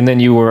 and then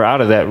you were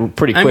out of that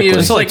pretty I quickly. mean, it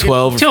was like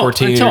 12 or until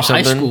 14 or until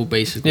high something. school,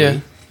 basically. Yeah.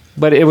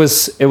 But it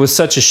was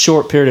such a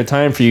short period of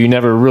time for you. You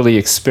never really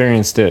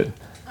experienced it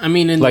I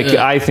mean, in like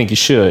I think you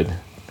should.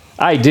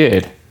 I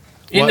did.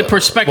 in the Why-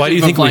 perspective why do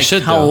you think of we like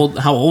should, how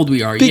though? old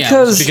we are.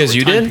 Because- yeah, Because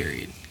you time did? period.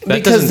 That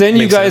Because doesn't then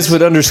you make guys sense.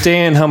 would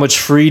understand how much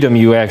freedom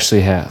you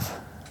actually have.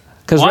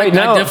 Because Well, right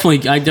now, I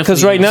definitely.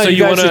 because right now So you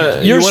you guys want are,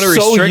 to you're wanna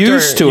so restrict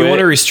used to you want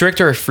to it.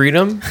 restrict our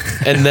freedom,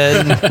 and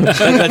then that's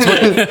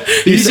what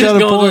He's got just a going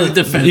to point.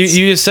 the defense.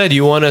 you just said.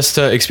 You want us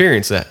to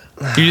experience that.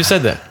 You just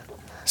said that.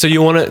 So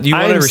you want to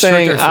I'm restrict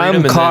saying our freedom. I'm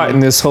and caught then,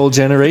 in this whole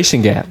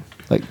generation gap.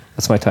 Like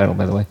that's my title,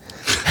 by the way.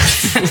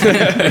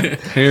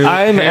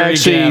 I'm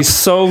actually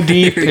so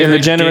deep in the Harry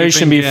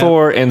generation gaping gap.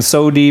 before and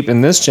so deep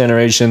in this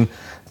generation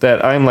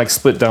that I'm like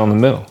split down the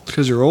middle.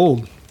 Because you're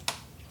old.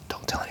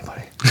 Don't tell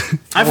anybody.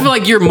 I feel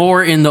like you're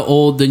more in the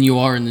old than you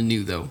are in the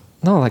new, though.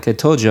 No, like I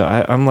told you,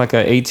 I'm like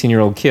an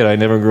 18-year-old kid. I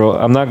never grow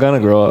up. I'm not gonna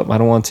grow up. I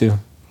don't want to.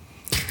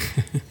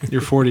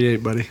 You're 48,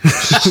 buddy.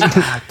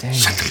 God dang.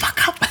 Shut the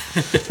fuck up.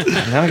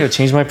 Now I gotta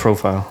change my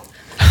profile.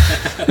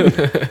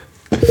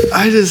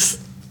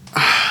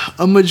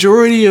 A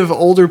majority of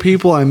older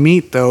people I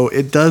meet, though,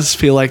 it does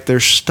feel like they're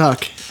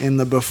stuck in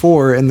the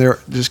before and they're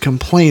just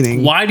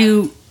complaining. Why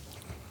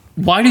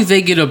do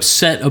they get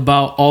upset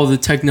about all the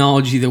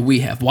technology that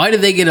we have? Why do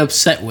they get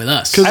upset with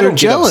us? Because I they're don't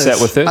get jealous.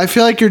 upset with it. I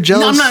feel like you're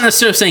jealous. No, I'm not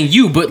necessarily saying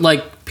you, but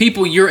like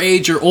people your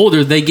age or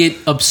older, they get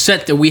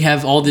upset that we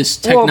have all this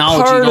technology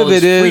Well, part and all of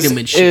this it freedom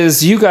and shit.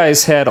 is you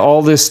guys had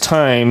all this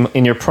time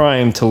in your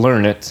prime to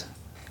learn it,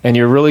 and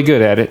you're really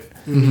good at it.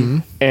 Mm-hmm.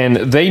 And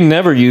they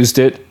never used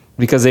it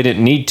because they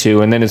didn't need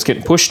to, and then it's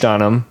getting pushed on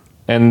them,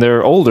 and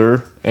they're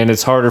older, and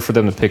it's harder for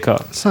them to pick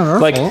up. It's not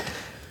our fault.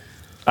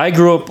 I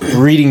grew up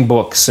reading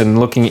books and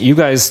looking at. You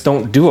guys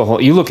don't do a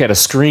whole. You look at a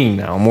screen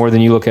now more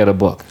than you look at a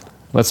book.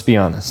 Let's be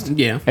honest.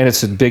 Yeah. And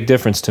it's a big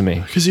difference to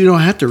me. Because you don't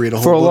have to read a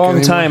whole For a book long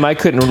anymore. time, I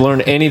couldn't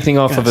learn anything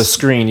off of a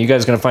screen. You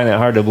guys are going to find that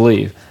hard to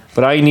believe.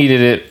 But I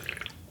needed it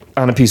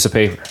on a piece of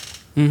paper.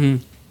 Mm-hmm.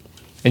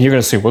 And you're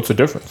going to say, what's the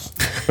difference?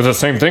 It's the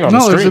same thing on the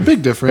No, screen. there's a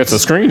big difference. It's a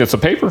screen. It's a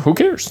paper. Who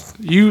cares?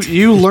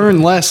 You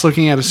learn less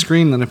looking at a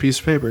screen than a piece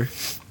of paper.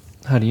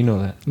 How do you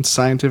know that? It's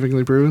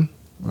scientifically proven.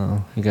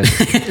 Oh, you guys.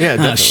 yeah,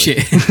 Oh definitely.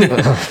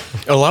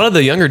 shit! A lot of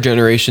the younger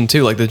generation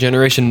too, like the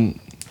generation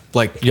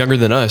like younger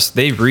than us,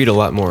 they read a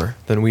lot more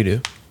than we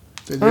do.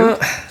 They do?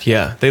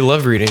 Yeah, they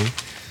love reading.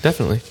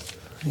 Definitely.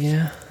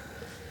 Yeah.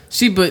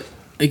 See, but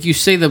like you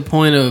say, the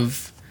point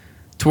of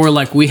to where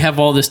like we have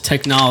all this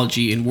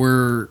technology and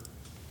we're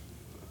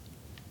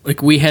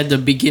like we had the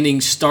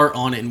beginning start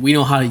on it and we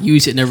know how to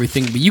use it and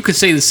everything. But you could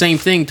say the same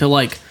thing to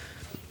like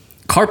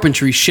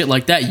carpentry shit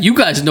like that. You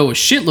guys know a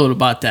shitload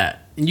about that.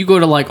 And you go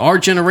to like our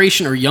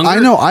generation or younger. I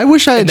know. I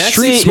wish I had That's,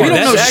 street we smart. don't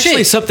know that's actually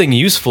shit. something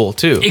useful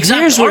too.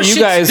 Exactly. Here's where Our you shit's-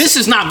 guys- This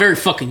is not very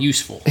fucking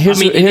useful. Here's-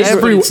 I mean, here's it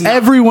is, but it's not.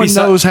 Everyone Besi-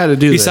 knows how to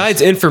do this.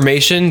 Besides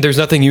information, there's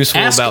nothing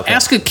useful about that.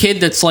 Ask a kid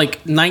that's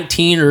like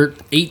 19 or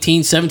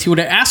 18, 17,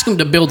 whatever. Ask them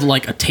to build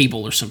like a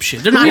table or some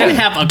shit. They're not going to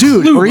have a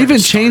Dude, clue or where to even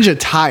start. change a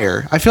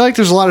tire. I feel like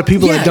there's a lot of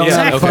people Yeah, that don't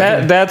exactly. know how to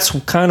fucking... That's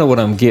kind of what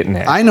I'm getting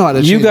at. I know how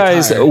to You change a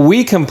guys, tire.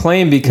 we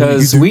complain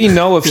because we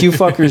know if you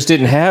fuckers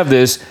didn't have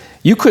this,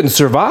 you couldn't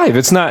survive.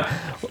 It's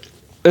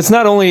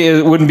not only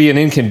it wouldn't be an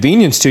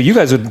inconvenience to you, you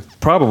guys would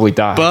probably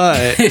die.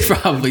 But It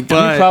probably But-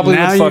 does. Probably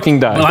now would you- fucking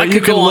die. But I you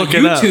could can go on look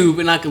it up. YouTube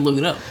and I could look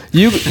it up.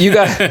 You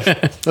got.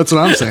 that's what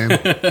I'm saying.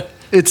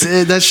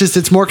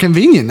 It's more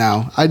convenient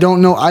now. I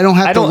don't know. I don't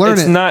have to learn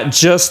It's it. not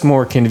just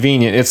more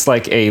convenient. It's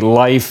like a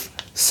life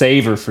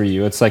saver for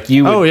you. It's like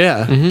you. Oh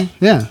yeah,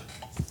 yeah.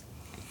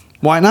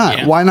 Why not?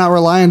 Yeah. Why not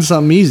rely on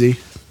something easy?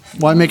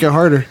 Why make it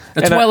harder?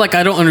 That's And why, I- like,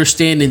 I don't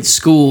understand in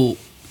school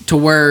to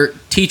where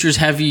teachers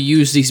have you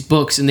use these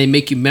books and they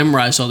make you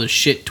memorize all this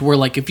shit. To where,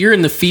 like, if you're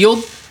in the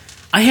field,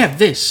 I have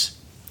this.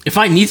 If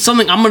I need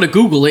something, I'm gonna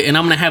Google it and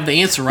I'm gonna have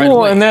the answer right Well,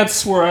 away. and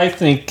that's where I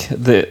think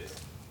that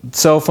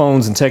cell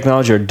phones and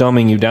technology are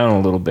dumbing you down a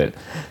little bit.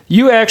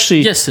 You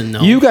actually, Yes and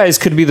no. You guys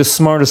could be the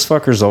smartest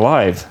fuckers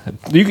alive.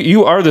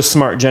 You are the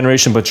smart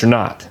generation, but you're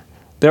not.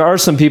 There are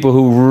some people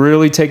who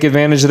really take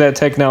advantage of that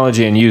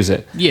technology and use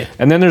it. Yeah.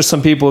 And then there's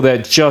some people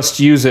that just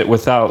use it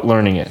without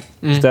learning it.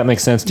 Does that make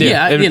sense to you?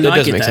 yeah, it- you know, it I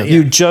does get make that. sense. Yeah.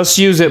 You just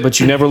use it, but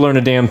you never learn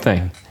a damn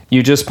thing.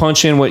 You just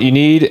punch in what you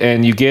need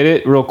and you get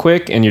it real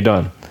quick and you're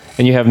done.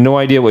 And you have no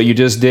idea what you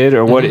just did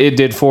or what it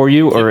did for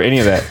you or any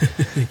of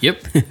that.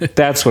 Yep.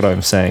 That's what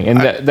I'm saying.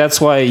 And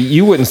that's why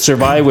you wouldn't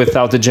survive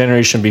without the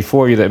generation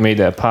before you that made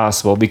that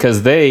possible,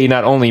 because they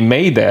not only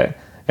made that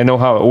and know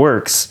how it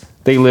works,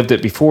 they lived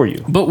it before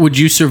you. But would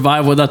you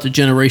survive without the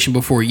generation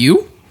before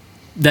you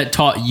that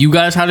taught you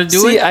guys how to do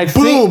See, it? I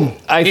Boom!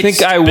 think I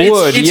think I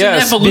would, It's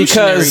yes, an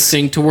evolutionary because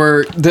thing to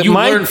where you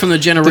learn from the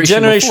generation. The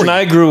generation before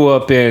you. I grew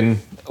up in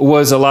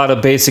was a lot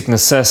of basic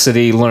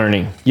necessity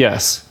learning.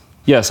 Yes,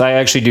 I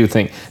actually do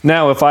think.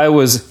 Now, if I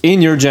was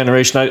in your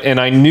generation and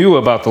I knew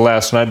about the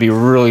last one, I'd be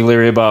really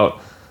leery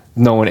about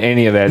knowing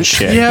any of that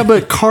shit. Yeah,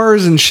 but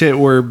cars and shit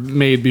were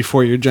made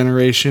before your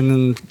generation,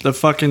 and the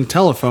fucking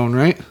telephone,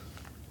 right?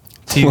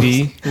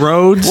 TV.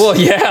 Roads. Well,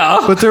 yeah.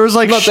 But there was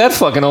like not that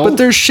fucking old. But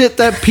there's shit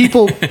that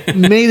people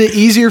made it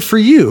easier for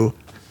you.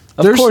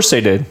 Of course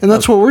they did. And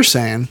that's what we're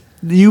saying.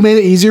 You made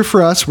it easier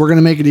for us. We're going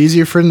to make it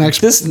easier for the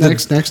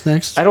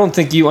next. I don't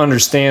think you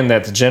understand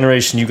that the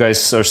generation you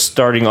guys are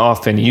starting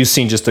off in, you've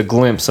seen just a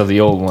glimpse of the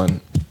old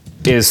one,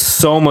 is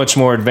so much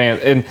more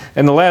advanced. And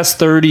in the last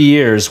 30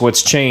 years,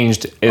 what's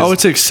changed is... Oh,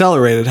 it's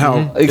accelerated.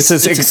 How? It's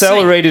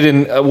accelerated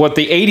in what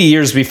the 80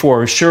 years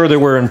before. Sure, there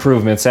were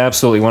improvements,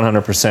 absolutely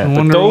 100%.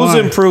 But those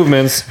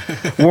improvements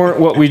weren't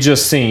what we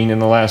just seen in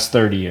the last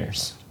 30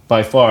 years.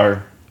 By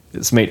far,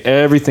 it's made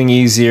everything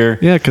easier.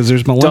 Yeah, because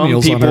there's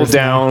millennials. Dumbed people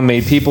down,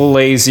 made people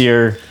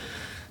lazier,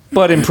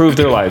 but improved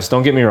their lives.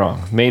 Don't get me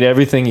wrong. Made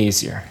everything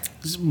easier.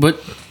 But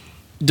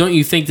don't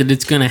you think that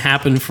it's going to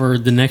happen for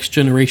the next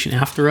generation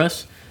after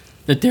us?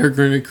 That they're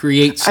going to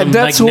create some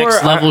like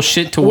next level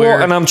shit to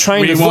where, and I'm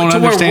trying to won't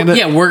understand it.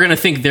 Yeah, we're going to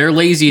think they're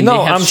lazy. And no,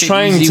 they have I'm shit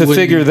trying easy to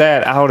figure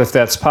that out if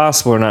that's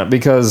possible or not,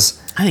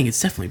 because I think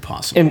it's definitely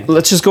possible. and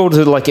let's just go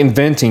to like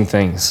inventing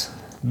things.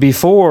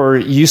 Before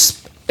you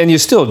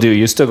still do,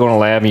 you still go in a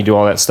lab and you do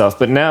all that stuff.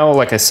 But now,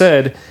 like I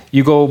said,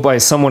 you go by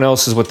someone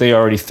else's what they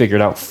already figured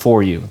out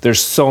for you.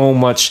 There's so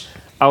much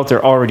out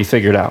there already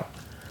figured out.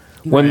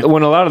 When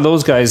a lot of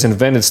those guys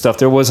invented stuff,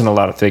 there wasn't a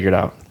lot of figured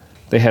out.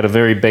 They had a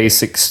very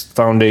basic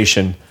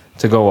foundation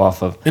to go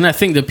off of. And I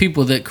think the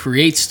people that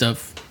create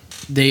stuff,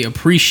 they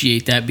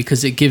appreciate that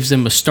because it gives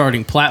them a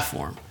starting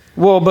platform.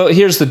 Well, but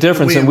here's the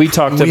difference, and we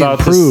talked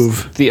about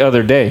this the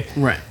other day.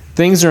 Right.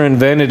 Things are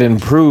invented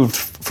and improved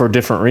for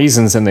different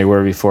reasons than they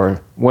were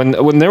before. When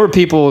there were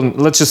people, in,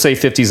 let's just say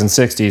 50s and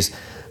 60s,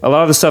 a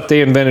lot of the stuff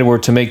they invented were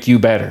to make you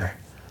better,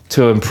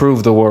 to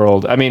improve the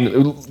world. I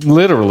mean,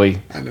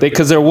 literally,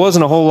 because there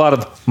wasn't a whole lot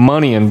of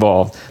money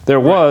involved. There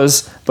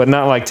was, but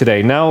not like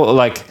today. Now,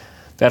 like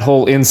that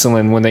whole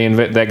insulin, when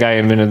that guy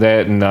invented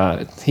that,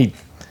 and he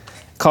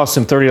cost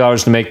him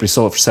 $30 to make, but he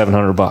sold it for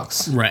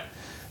 $700. Right.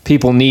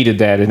 People needed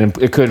that, and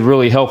it could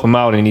really help him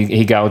out, and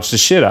he gouged the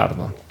shit out of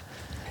them.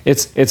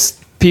 It's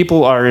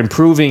people are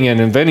improving and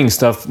inventing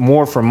stuff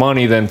more for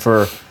money than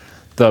for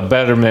the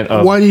betterment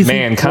of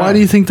mankind. Why do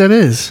you think that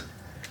is?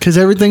 Because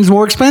everything's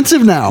more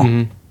expensive now.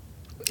 Mm-hmm.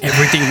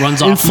 Everything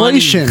runs off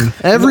inflation. Money.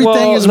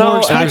 Everything is more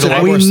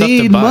expensive. We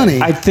need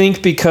money. I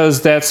think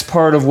because that's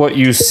part of what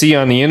you see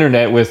on the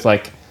internet with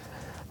like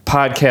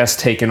podcasts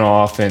taking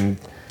off, and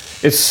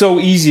it's so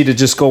easy to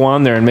just go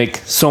on there and make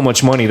so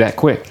much money that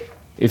quick.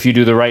 If you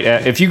do the right,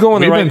 if you go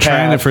on the right path. We've been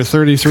trying it for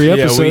 33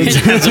 episodes. It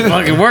hasn't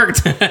fucking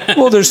worked.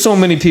 Well, there's so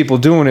many people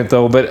doing it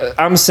though, but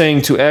I'm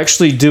saying to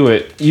actually do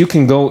it, you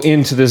can go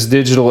into this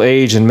digital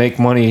age and make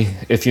money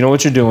if you know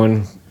what you're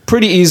doing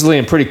pretty easily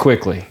and pretty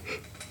quickly.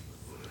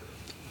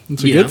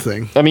 It's a good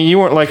thing. I mean, you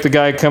weren't like the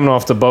guy coming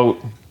off the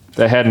boat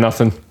that had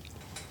nothing.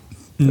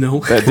 No.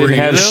 That didn't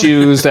have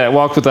shoes, that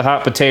walked with a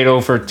hot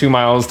potato for 2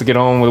 miles to get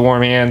home with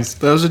warm hands.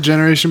 That was a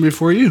generation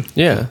before you.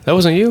 Yeah, that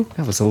wasn't you.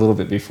 That was a little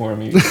bit before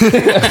me. I'm just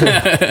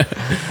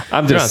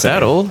You're not saying.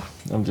 that old.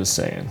 I'm just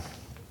saying.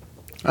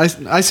 I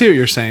see what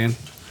you're saying.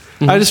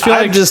 I just feel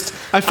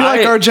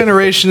like our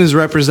generation is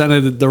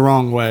represented the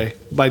wrong way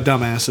by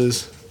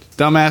dumbasses.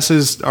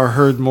 Dumbasses are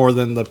heard more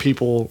than the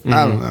people.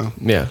 I don't know.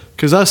 Yeah.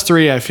 Because us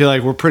three, I feel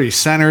like we're pretty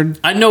centered.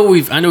 I know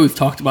we've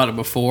talked about it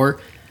before,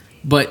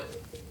 but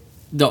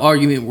the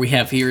argument we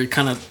have here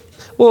kind of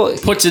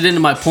puts it into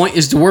my point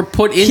is we're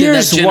put into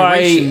that generation.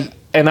 Why,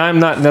 and I'm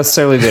not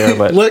necessarily there,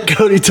 but let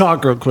Cody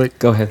talk real quick.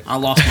 Go ahead. I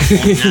lost my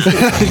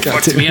point now.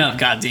 Fucked me up,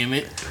 god damn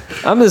it.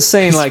 I'm just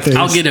saying, like,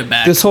 I'll get it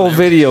back. This whole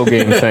video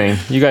game thing,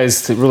 you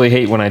guys really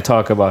hate when I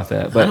talk about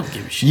that,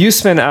 but you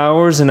spend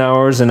hours and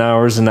hours and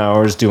hours and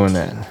hours doing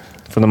that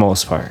for the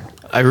most part.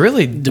 I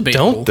really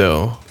don't,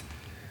 though.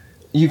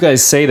 You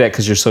guys say that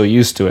because you're so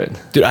used to it.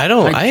 Dude, I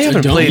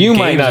haven't played you games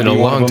might not in a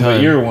long time.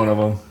 But you're one of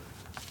them.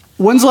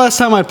 When's the last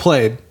time I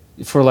played?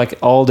 For like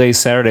all day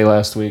Saturday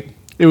last week.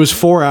 It was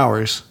 4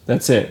 hours.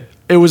 That's it.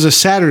 It was a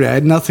Saturday. I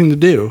had nothing to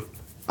do.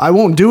 I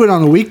won't do it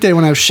on a weekday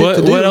when I have shit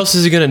to do. What else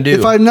is he going to do?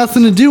 If I have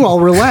nothing to do,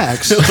 I'll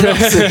relax. What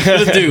else is he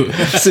going to do?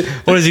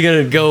 What is he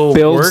going to go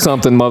build work?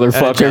 Something,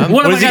 motherfucker.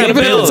 What am I going to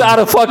Even if it's out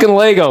of fucking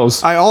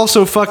Legos. I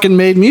also fucking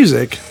made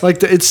music.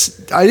 Like,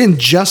 I didn't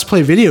just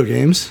play video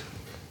games.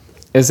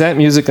 Is that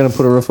music going to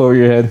put a roof over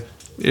your head?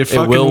 It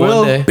fucking will.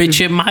 One day.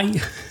 Bitch, it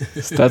might.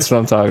 That's what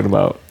I'm talking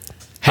about.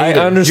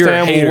 Hater. I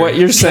understand what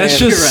you're saying. That's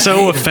just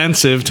so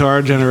offensive to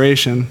our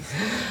generation.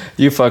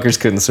 You fuckers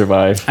couldn't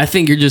survive. I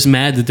think you're just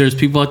mad that there's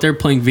people out there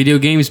playing video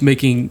games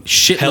making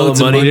shitloads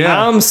of money.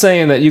 Yeah. I'm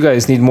saying that you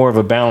guys need more of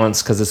a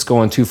balance because it's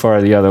going too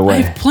far the other I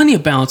way. have plenty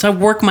of balance. I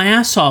work my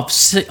ass off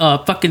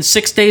fucking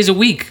 6 days a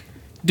week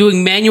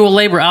doing manual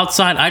labor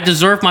outside. I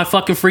deserve my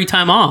fucking free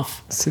time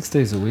off. 6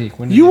 days a week.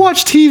 When You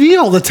watch TV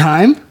all the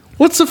time.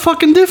 What's the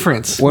fucking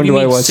difference? When do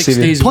I watch 6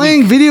 TV? days a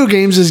Playing video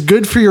games is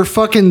good for your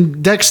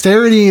fucking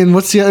dexterity and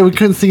what's the other? We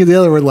couldn't think of the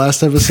other word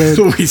last episode.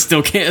 week? We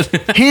still can't.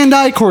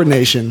 Hand-eye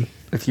coordination.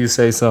 If you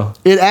say so.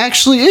 It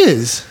actually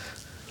is.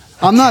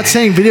 I'm not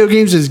saying video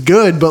games is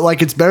good, but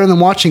like it's better than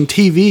watching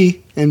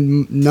TV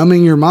and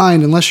numbing your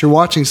mind unless you're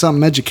watching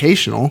something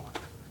educational.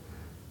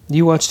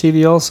 You watch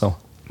TV also?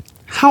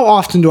 How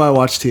often do I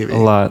watch TV? A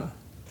lot.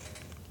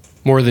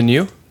 More than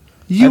you?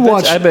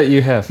 I bet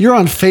you have. You're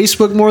on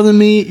Facebook more than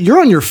me. You're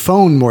on your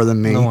phone more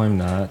than me. No, I'm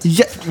not.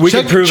 Yeah, We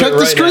can prove check it the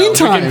right screen now.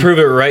 time. We can prove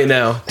it right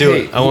now. Do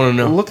it. I want to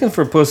know. Looking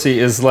for pussy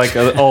is like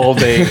an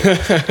all-day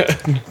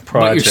project.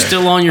 But you're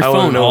still on your I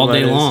wanna phone know all what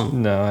day mine is.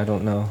 long. No, I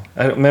don't know.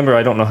 I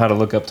don't know how to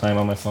look up time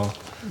on my phone.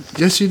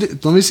 Yes, you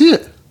did. Let me see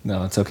it.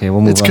 No, it's okay.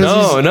 We'll move It's on.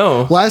 'cause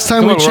No. Last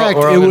time Come we on, checked,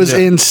 we're all it gonna was do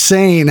it.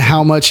 insane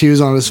how much he was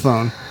on his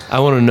phone. I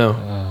want to know.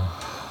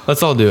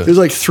 Let's all do It it. was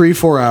like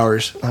 3-4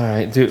 hours. All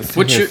right, dude.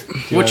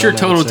 What's your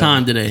total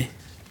time today?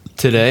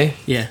 Today?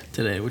 Yeah,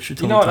 today. What's your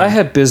total You know what? time? I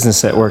have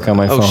business at work on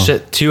my phone. Oh,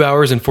 shit. 2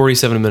 hours and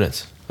 47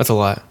 minutes. That's a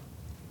lot.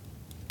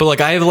 But, like,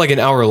 I have, like, an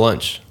hour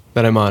lunch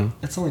that I'm on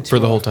That's only 2 for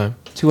the whole hours. time.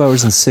 2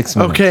 hours and 6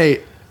 minutes.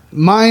 Okay,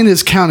 mine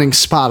is counting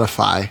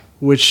Spotify,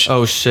 which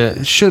Oh,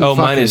 shit. shouldn't Oh,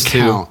 fucking mine is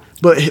count.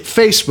 But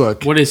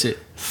Facebook, What is it?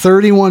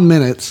 31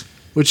 minutes,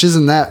 which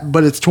isn't that,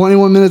 but it's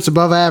 21 minutes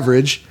above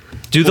average.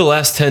 too. Do the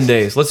last 10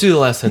 days. Let's do the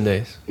last 10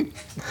 days.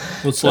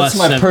 What's the That's last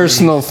my 7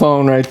 personal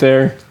phone right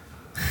there.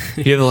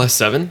 You have the last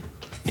 7? days?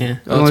 Yeah. It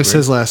Oh, only that's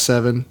says last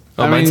 7.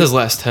 Oh, mine says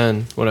last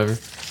 10. Whatever.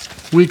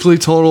 weekly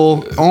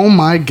total. Oh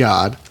my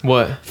God.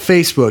 What?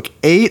 Facebook,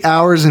 8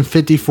 hours and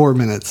 54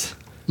 minutes.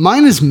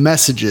 Mine is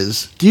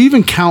messages. Do you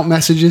even count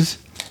messages?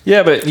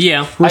 Yeah, but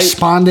Yeah.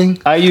 Responding?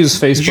 I use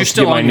Facebook You're to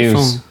still get my on your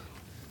news. phone.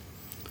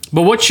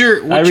 But what's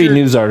your read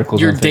news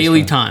articles Your on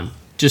daily Facebook. time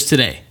just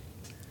today.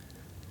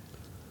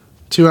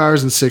 2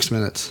 hours and 6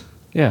 minutes.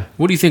 Yeah,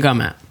 What do you think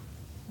I'm at?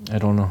 I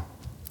don't know.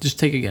 Just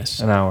take a guess.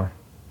 An hour.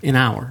 An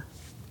hour.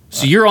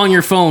 So you're on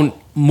your phone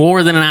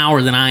more than an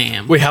hour than I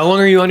am. Wait, how long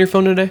are you on your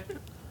phone today?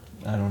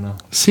 I don't know.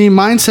 See,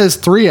 mine says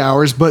 3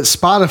 hours, but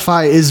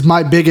Spotify is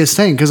my biggest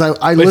thing because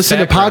I listen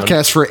to background.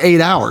 podcasts for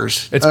 8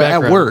 hours It's at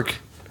background. work.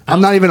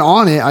 I'm not even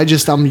on it.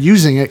 I'm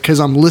using it because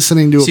I'm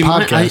listening to a See,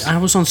 mine, podcast. I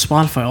was on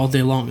Spotify all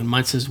day long, and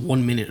mine says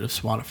 1 minute of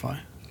Spotify.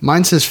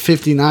 Mine says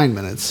 59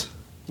 minutes,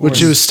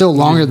 which is still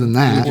longer than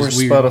that. Where's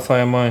weird.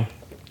 Spotify on mine?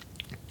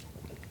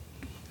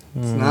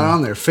 It's not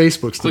on there.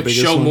 Facebook's the Click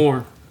biggest show one. more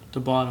at the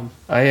bottom.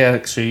 I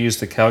actually used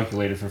the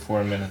calculator for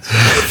 4 minutes.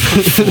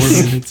 4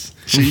 minutes.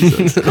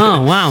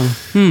 Oh wow.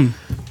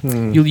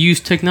 You'll use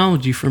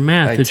technology for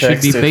math. I It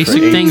should be texted for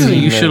basic things that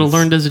 18 you should have minutes.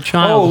 learned as a Oh,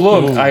 child.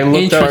 look. I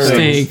looked up Interesting.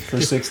 things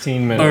for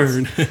 16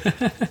 minutes.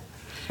 Burn.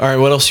 All right,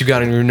 what else you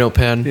got in your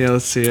notepad? Yeah,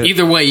 let's see it.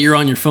 Either way, you're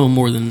on your phone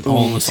more than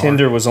all of us are.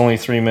 Tinder was only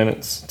 3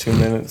 minutes, 2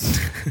 minutes.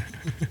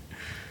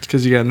 It's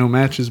because you got no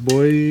matches,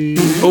 boy.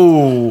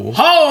 Oh.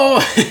 Oh!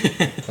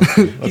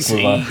 Let's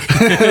move on.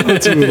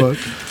 Let's move on.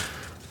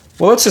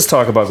 Well, let's just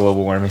talk about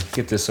global warming.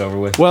 Get this over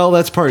with. Well,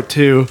 that's part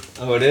 2.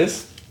 Oh, it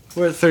is?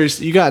 We're at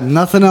Thursday. You got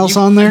nothing else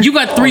on there? You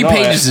got 3 no,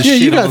 pages of yeah,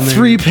 shit you got on there.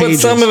 3 But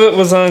pages. some of it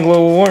was on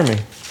global warming.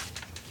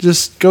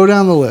 Just go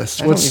down the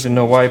list. I don't even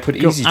know why I put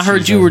easy I heard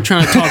cheese you on were it.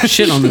 trying to talk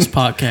shit on this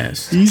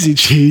podcast. Easy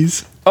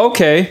cheese.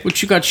 Okay.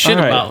 What you got shit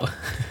All right. about?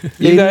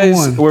 You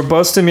guys 81. were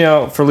busting me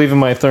out for leaving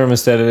my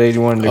thermostat at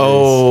 81 degrees.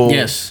 Oh.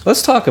 Yes.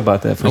 Let's talk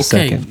about that for a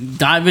Okay, second.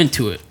 dive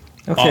into it.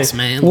 Okay. Boss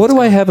man. What do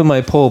I have in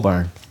my pole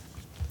barn?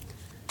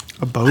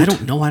 A boat? I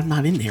don't know. I'm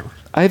not in there.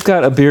 I've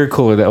got a beer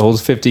cooler that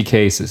holds 50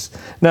 cases.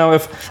 Now,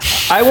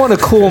 if I want to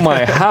cool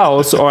my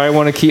house or I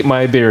want to keep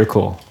my beer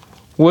cool,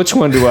 which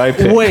one do I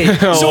pick? Wait.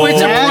 So it's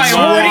a that's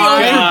priority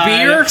why-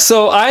 over beer?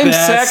 So I'm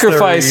That's the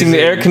sacrificing the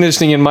reason. air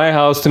conditioning in my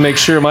house to make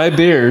sure my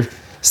beer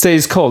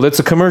stays cold. It's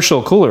a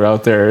commercial cooler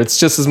out there. It's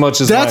just as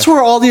much as That's my-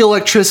 where all the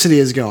electricity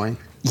is going.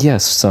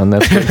 Yes, son,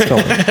 that's where it's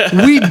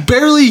going. We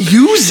barely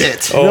use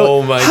it.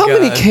 Oh, my How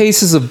God. many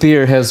cases of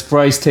beer has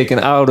Bryce taken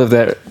out of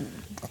that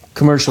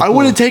commercial I cooler?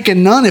 would have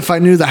taken none if I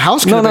knew the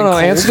house could No, have no, been no.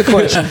 cold. Answer the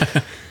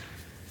question.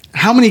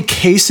 How many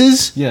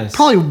cases? Yes.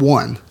 Probably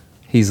 1.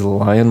 He's a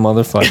lying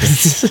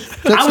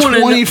motherfucker. That's wanna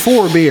know-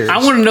 24 beers. I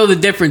want to know the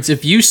difference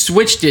if you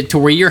switched it to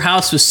where your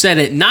house was set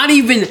at not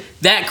even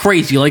that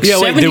crazy, like Yeah,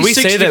 wait, 76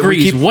 did we say that we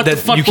degrees. keep- what the that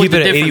fuck you would keep the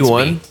it at difference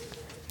 81? be?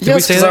 Yes,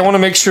 we say because I that? want to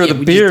make sure Yeah, the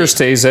we beer just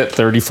did. stays at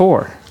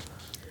 34.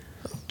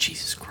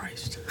 Jesus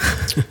Christ.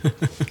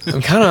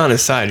 I'm kind of on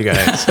his side,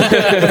 guys.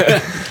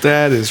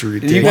 That is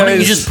ridiculous. Why don't you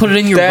guys, just put it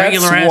in your that's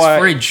regular ass why-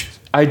 fridge?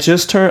 I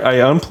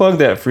unplugged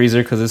that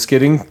freezer because it's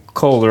getting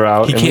colder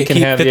out. You and we can't can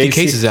keep have 50 the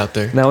AC. cases out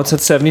there. Now it's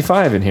at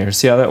 75 in here.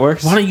 See how that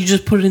works? Why don't you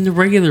just put it in the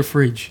regular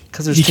fridge?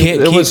 Because You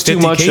can't it keep was too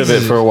 50 much of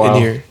cases it for a while.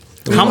 in here.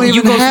 How don't you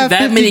even go through have that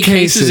 50 many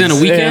cases in a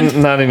cases. weekend?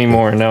 And not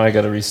anymore. Now I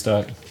got to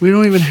restock. We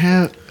don't even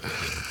have.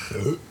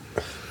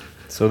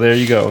 So there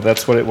you go.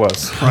 That's what it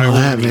was. Oh,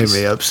 that made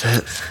me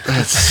upset.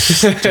 That's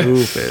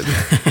stupid.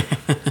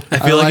 I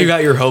feel like like- you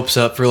got your hopes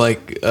up for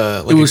like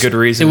a good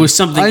reason. It was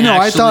something. I know.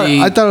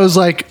 Actually, I thought it was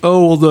like,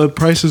 oh, well, the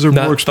prices are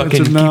Not more expensive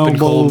fucking now. keeping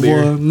Blah blah cold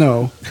beer. blah.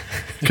 No,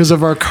 because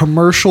of our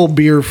commercial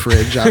beer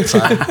fridge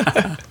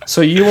outside.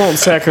 So you won't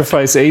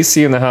sacrifice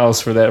AC in the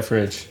house for that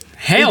fridge?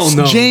 hell It's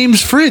no.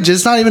 James' fridge.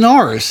 It's not even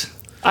ours.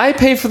 I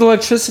pay for the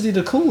electricity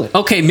to cool it.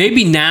 Okay,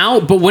 maybe now,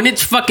 but when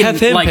it's fucking Have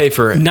him like pay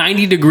for it.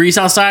 90 degrees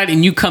outside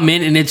and you come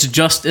in and it's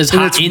just as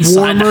hot it's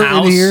inside the warmer in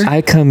house. here.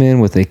 I come in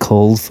with a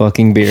cold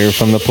fucking beer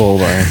from the pole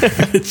barn.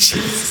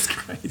 Jesus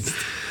Christ.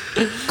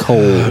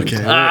 Cold. Okay.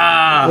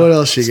 What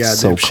else you got?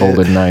 So dipshit? cold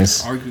and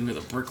nice. Arguing with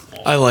a brick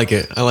wall. I like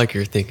it. I like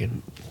your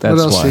thinking. That's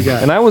What else why. you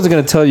got? And I wasn't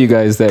going to tell you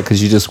guys that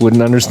because you just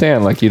wouldn't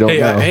understand. Like, you don't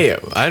know.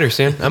 I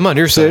understand. I'm on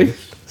your See? side.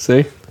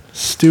 See?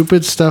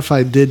 Stupid stuff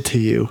I did to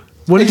you.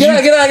 What did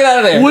Get you? out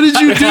of there. What did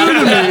you do to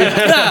me?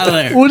 Get out of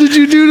there. What did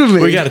you do to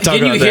me? We got to talk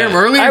Didn't about you hear him that.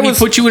 earlier? He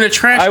put you in a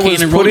trash I can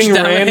was and rolled putting you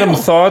down random a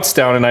hill. thoughts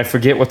down and I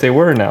forget what they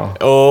were now.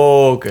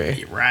 Oh,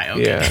 okay. Right,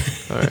 okay. Yeah.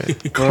 All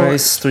right.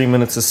 Christ, 3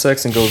 minutes a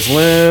section goes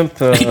limp.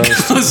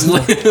 Goes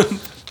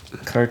limp.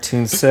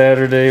 Cartoon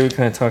Saturday, we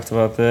kind of talked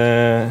about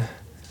that.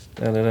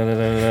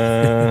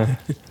 Da-da-da-da-da-da.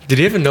 Did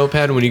you have a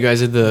notepad when you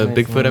guys did the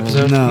Bigfoot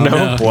episode? No.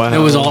 No, Wow. it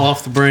was all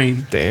off the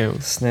brain. Damn.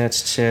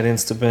 Snatch, chat,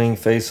 instabang,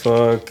 face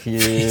fuck,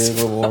 yeah,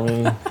 global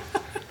warming.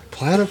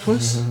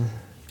 Platypus?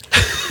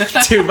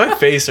 Dude, my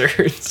face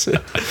hurts. You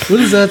What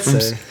does that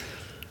say?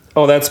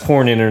 Oh, that's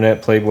porn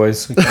internet,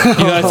 Playboys.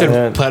 guys said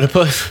That-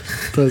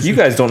 platypus? You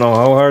guys don't know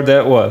how hard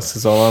that was,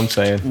 is all I'm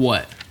saying.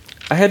 What?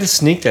 I had to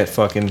sneak that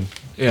fucking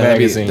Yeah,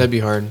 magazine. that'd be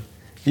hard.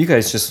 You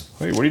guys just,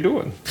 hey, what are you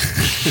doing?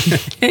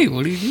 Hey,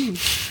 what are you doing?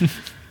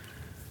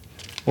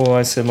 Well,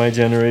 I said my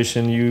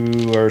generation,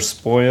 you are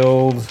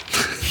spoiled.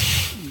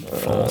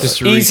 Just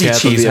to Easy recap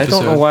of cheese. the I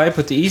don't know episode. why I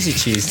put the easy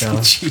cheese down.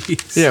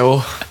 Jeez. Yeah,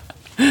 well,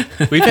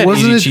 we've had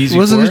Wasn't easy it? cheese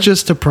Wasn't before. it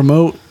just to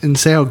promote and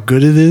say how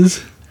good it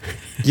is?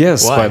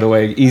 Yes, Why? by the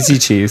way, easy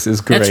cheese is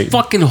great. That's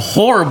fucking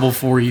horrible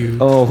for you.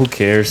 Oh, who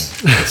cares?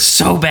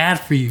 So bad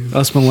for you.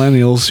 Us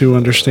millennials who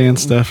understand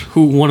stuff.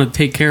 Who want to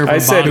take care of I our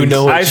said, bodies.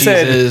 know what I cheese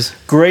said, is.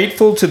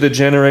 grateful to the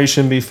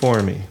generation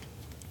before me.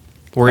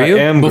 Were you?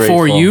 I am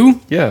Before grateful.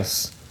 you?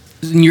 Yes.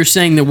 And you're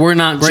saying that we're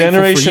not grateful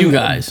Generation for you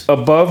guys.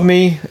 above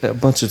me, a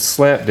bunch of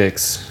slap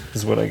dicks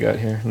is what I got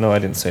here. No, I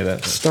didn't say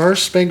that. Star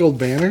Spangled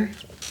Banner?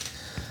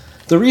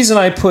 The reason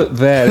I put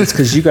that is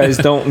because you guys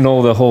don't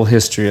know the whole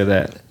history of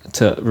that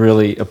to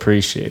really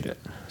appreciate it.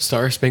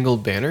 Star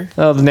Spangled Banner?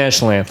 Oh, the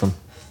national anthem.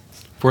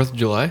 4th of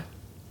July?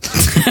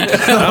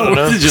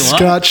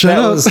 Scott, shut That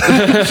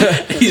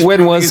up. was,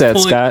 when was that,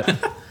 Scott?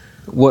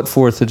 What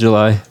 4th of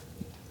July?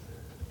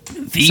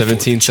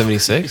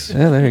 1776?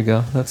 Yeah, there you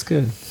go. That's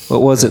good.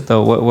 What was it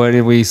though? Why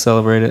did we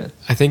celebrate it?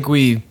 I think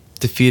we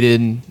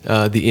defeated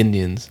the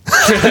Indians.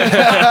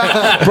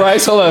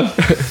 Bryce, hold on.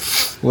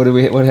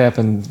 What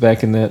happened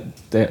back in that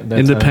time?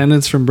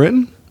 Independence from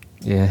Britain?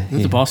 Yeah.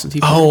 The Boston Tea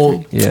Party.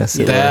 Oh, Yes.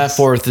 it that was.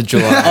 4th of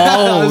July.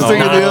 I was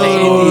thinking the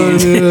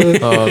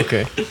other one. Oh,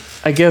 okay.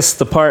 I guess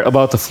the part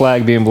about the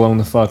flag being blown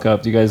the fuck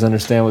up. Do you guys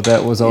understand what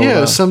that was all Yeah,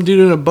 about? some dude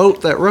in a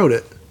boat that wrote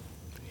it.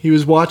 He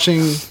was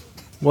watching,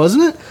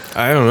 wasn't it?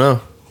 I don't know.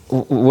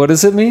 What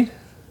does it mean?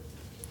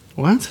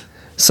 What?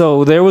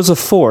 So there was a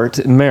fort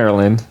in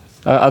Maryland.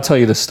 I'll tell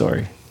you the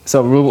story.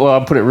 So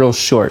I'll put it real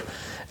short.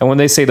 And when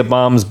they say the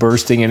bombs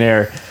bursting in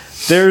air,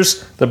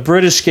 the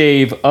British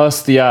gave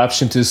us the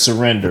option to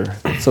surrender.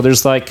 So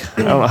there's like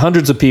I don't know,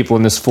 hundreds of people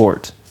in this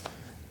fort.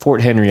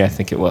 Fort Henry, I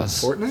think it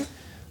was. Fortnite?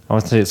 I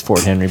want to say it's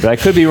Fort Henry, but I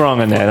could be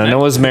wrong on that. I know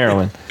it was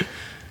Maryland.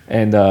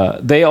 And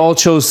they all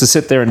chose to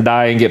sit there and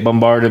die and get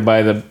bombarded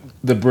by the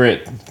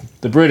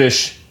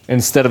British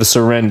instead of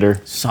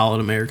surrender. Solid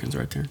Americans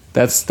right there.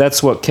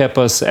 That's what kept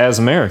us as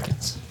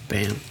Americans.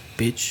 Bam.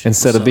 Bitch.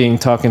 Instead What's of up? being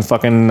talking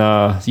fucking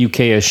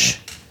UK-ish,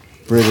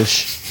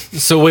 British.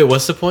 So wait,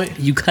 what's the point?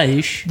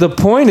 UK-ish. The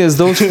point is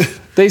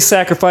they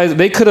sacrificed.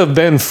 They could have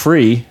been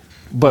free,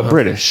 but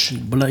British.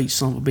 Bloody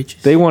son of a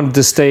bitches. They wanted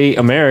to stay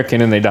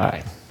American and they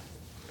died.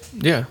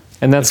 Yeah.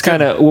 And that's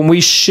kind of when we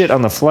shit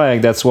on the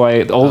flag. That's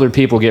why older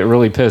people get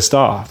really pissed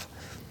off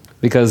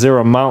because there were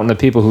a mountain of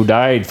people who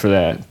died for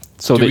that.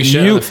 So Do that we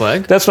shit on the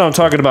flag? That's what I'm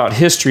talking about.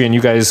 History and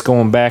you guys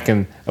going back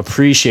and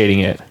appreciating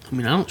it. I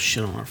mean, I don't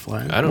shit on our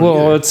flag. I don't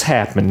Well, either. it's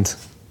happened.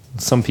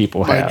 Some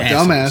people By have.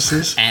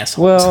 dumbasses.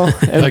 Assholes. Well,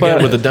 and,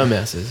 Again, with the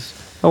dumbasses.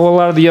 well, a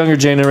lot of the younger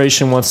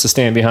generation wants to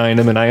stand behind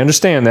them, and I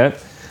understand that.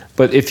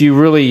 But if you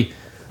really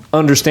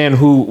understand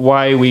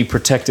why we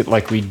protect it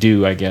like we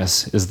do, I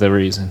guess is the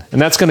reason,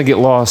 and that's going to get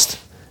lost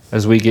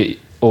as we get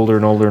older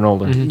and older and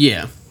older.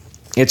 Yeah.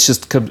 It's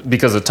just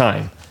because of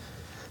time.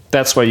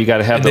 That's why you got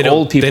to have And they the don't-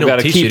 old they people don't got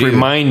to teach keep it either.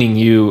 reminding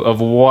you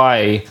of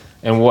why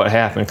and what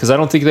happened. Because I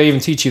don't think they even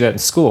teach you that in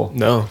school.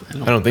 No,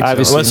 I don't think so.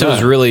 Obviously Unless it was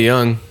not. really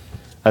young.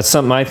 That's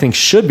something I think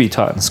should be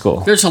taught in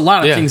school. There's a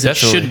lot of Yeah, things that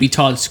definitely. should be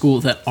taught in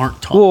school that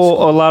aren't taught.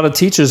 Well, a lot of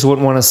teachers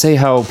wouldn't want to say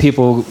how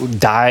people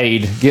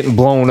died getting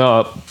blown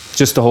up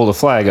just to hold a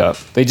flag up.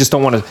 They just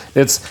don't want to.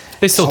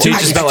 They still teach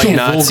us about like can't-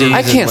 Nazis. I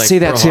and, can't like, say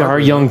that Pearl to our Harbor,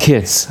 young though.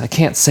 kids. I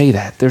can't say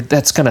that.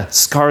 That's going to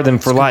scar them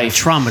for life.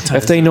 traumatize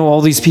If they know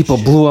all these people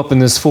blew up in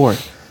this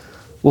fort.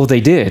 Well, they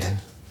did.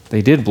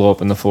 They did blow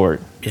up in the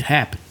fort. It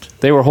happened.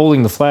 They were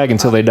holding the flag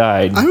until they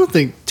died. I don't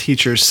think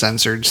teachers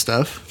censored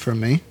stuff from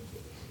me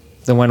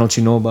Then why don't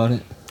you know about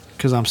it?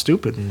 because I'm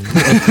stupid.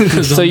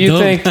 So you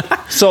think?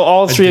 So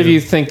all three of you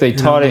think they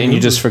taught it and you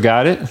just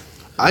forgot it?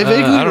 I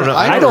vaguely. I don't know.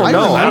 I don't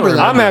know. remember that.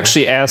 I'm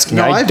actually asking.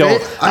 No, I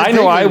don't. I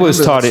know I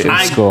was taught it in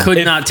I school.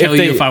 could not tell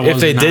you if I was. If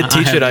they or did not.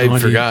 teach it, have no I idea.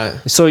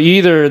 forgot. So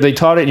either they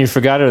taught it and you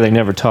forgot it, or they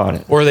never taught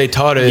it. Or they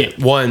taught it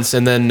Yeah. once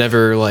and then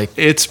never like.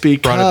 It's Brought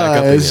it back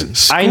up because again.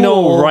 I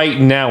know school- right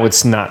now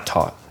it's not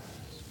taught.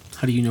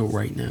 How do you know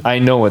right now? I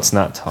know it's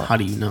not taught How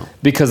do you know?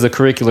 because the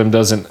curriculum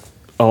doesn't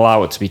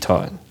allow it to be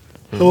taught.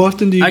 How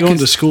often do you go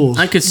into schools?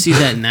 I could see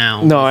that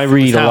now. No, I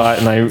read a How lot,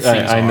 and things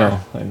I are. know.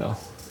 I know.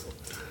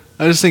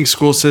 I just think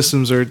school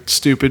systems are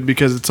stupid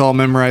because it's all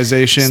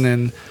memorization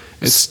and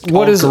it's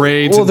What all is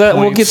grades. Well, and that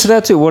we'll points. get to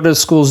that too. What are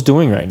schools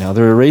doing right now?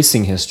 They're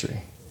erasing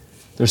history.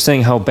 They're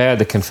saying how bad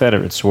the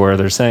Confederates were.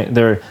 They're saying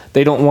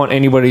they don't want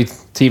anybody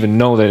to even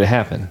know that it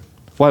happened.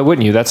 Why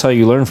wouldn't you? That's how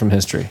you learn from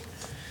history.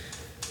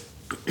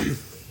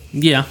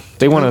 Yeah.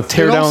 They want to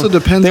tear It down. also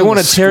depends They on want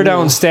the to tear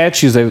down school.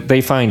 statues that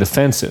they find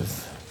offensive.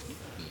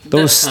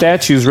 Those That's not-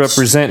 statues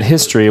represent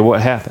history of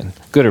what happened,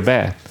 good or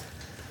bad.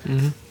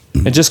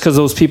 And just because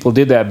those people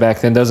did that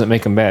back then doesn't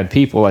make them bad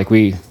people, like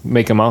we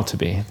make them out to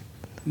be.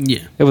 Yeah.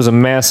 It was a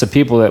mass of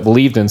people that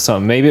believed in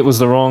something. Maybe it was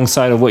the wrong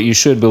side of what you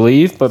should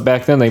believe, but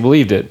back then they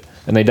believed it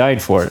and they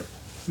died for it.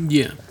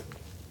 Yeah.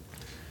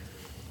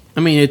 I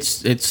mean,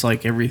 it's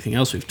like everything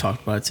else we've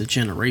talked about. It's a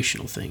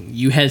generational thing.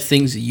 You had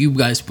things that you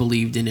guys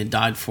believed in and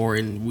died for,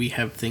 and we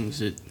have things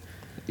that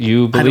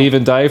You believe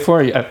and die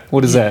for? Yeah.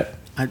 What is that?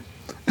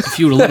 if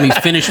you would have let me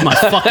finish my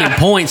fucking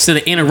point instead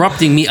of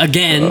interrupting me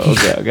again.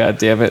 Oh, God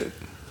damn it.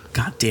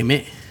 God damn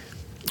it.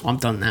 I'm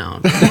done now.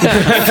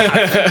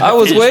 I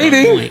was Finish my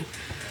waiting. point.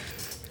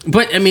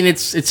 But I mean,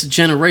 it's a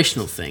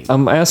generational thing.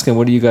 I'm asking,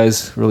 what are you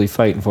guys really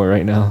fighting for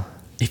right now?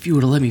 If you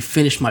would have let me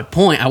finish my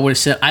point, I would have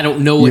said I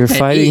don't know what You're that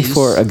fighting is.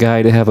 for a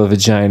guy to have a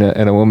vagina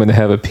and a woman to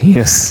have a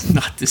penis.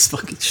 Not this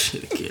fucking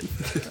shit again.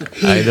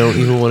 I don't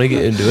even want to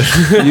get into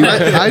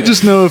it. I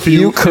just know if You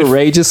you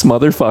courageous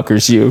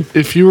motherfuckers, you.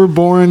 if you were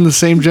born the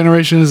same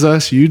generation as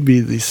us, you'd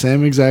be the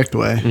same exact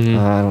way.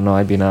 I don't know.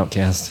 I'd be an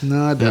outcast.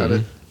 No, I doubt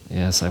it.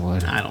 Yes, I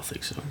would. I don't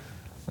think so.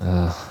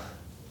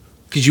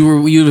 Because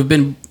you'd have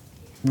been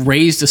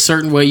raised a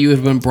certain way. You would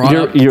have been brought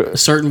up a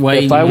certain way.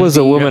 If and I you would was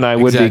a be- woman, I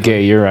would Exactly. be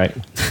gay. You're right.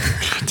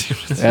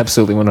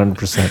 Absolutely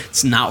 100%.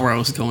 It's not where I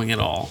was going at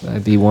all.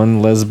 I'd be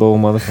one lesbo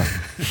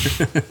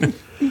motherfucker.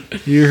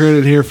 You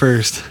heard it here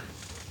first.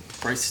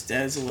 Bryce's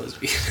dad's a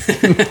lesbian.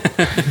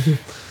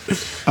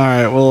 All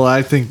right. Well,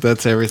 I think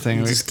that's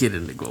everything. Just get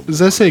into global. Does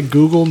that say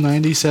Google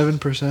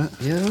 97%?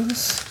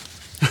 Yes.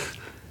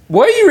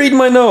 Why are you reading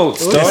my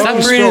notes? dog?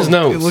 Stop reading his It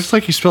notes. looks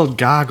like you spelled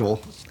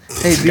goggle.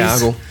 Hey, these-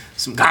 Goggle.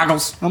 Some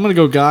goggles. I'm gonna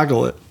go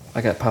goggle it.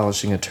 I got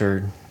polishing a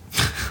turd.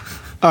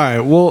 All right.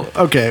 Well,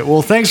 okay.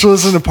 Well, thanks for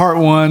listening to part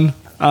 1.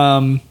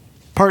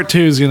 Part 2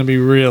 is gonna be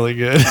really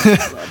good.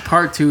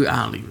 Part 2,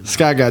 I don't even know.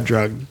 Scott got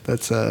drugged.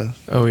 That's Oh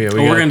yeah,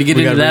 We're going to get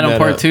into that on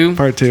part 2?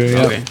 part 2.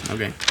 Yeah.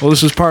 Okay. Well,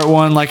 this was part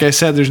 1. Like I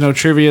said, there's no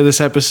trivia this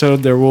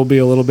episode. There will be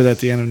a little bit at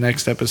the end of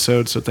next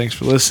episode. So thanks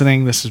for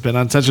listening. This has been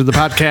Uncensored the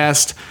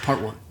podcast,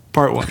 Part 1.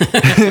 part 1.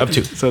 Up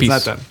to. So it's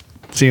not done.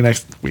 See you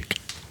next week.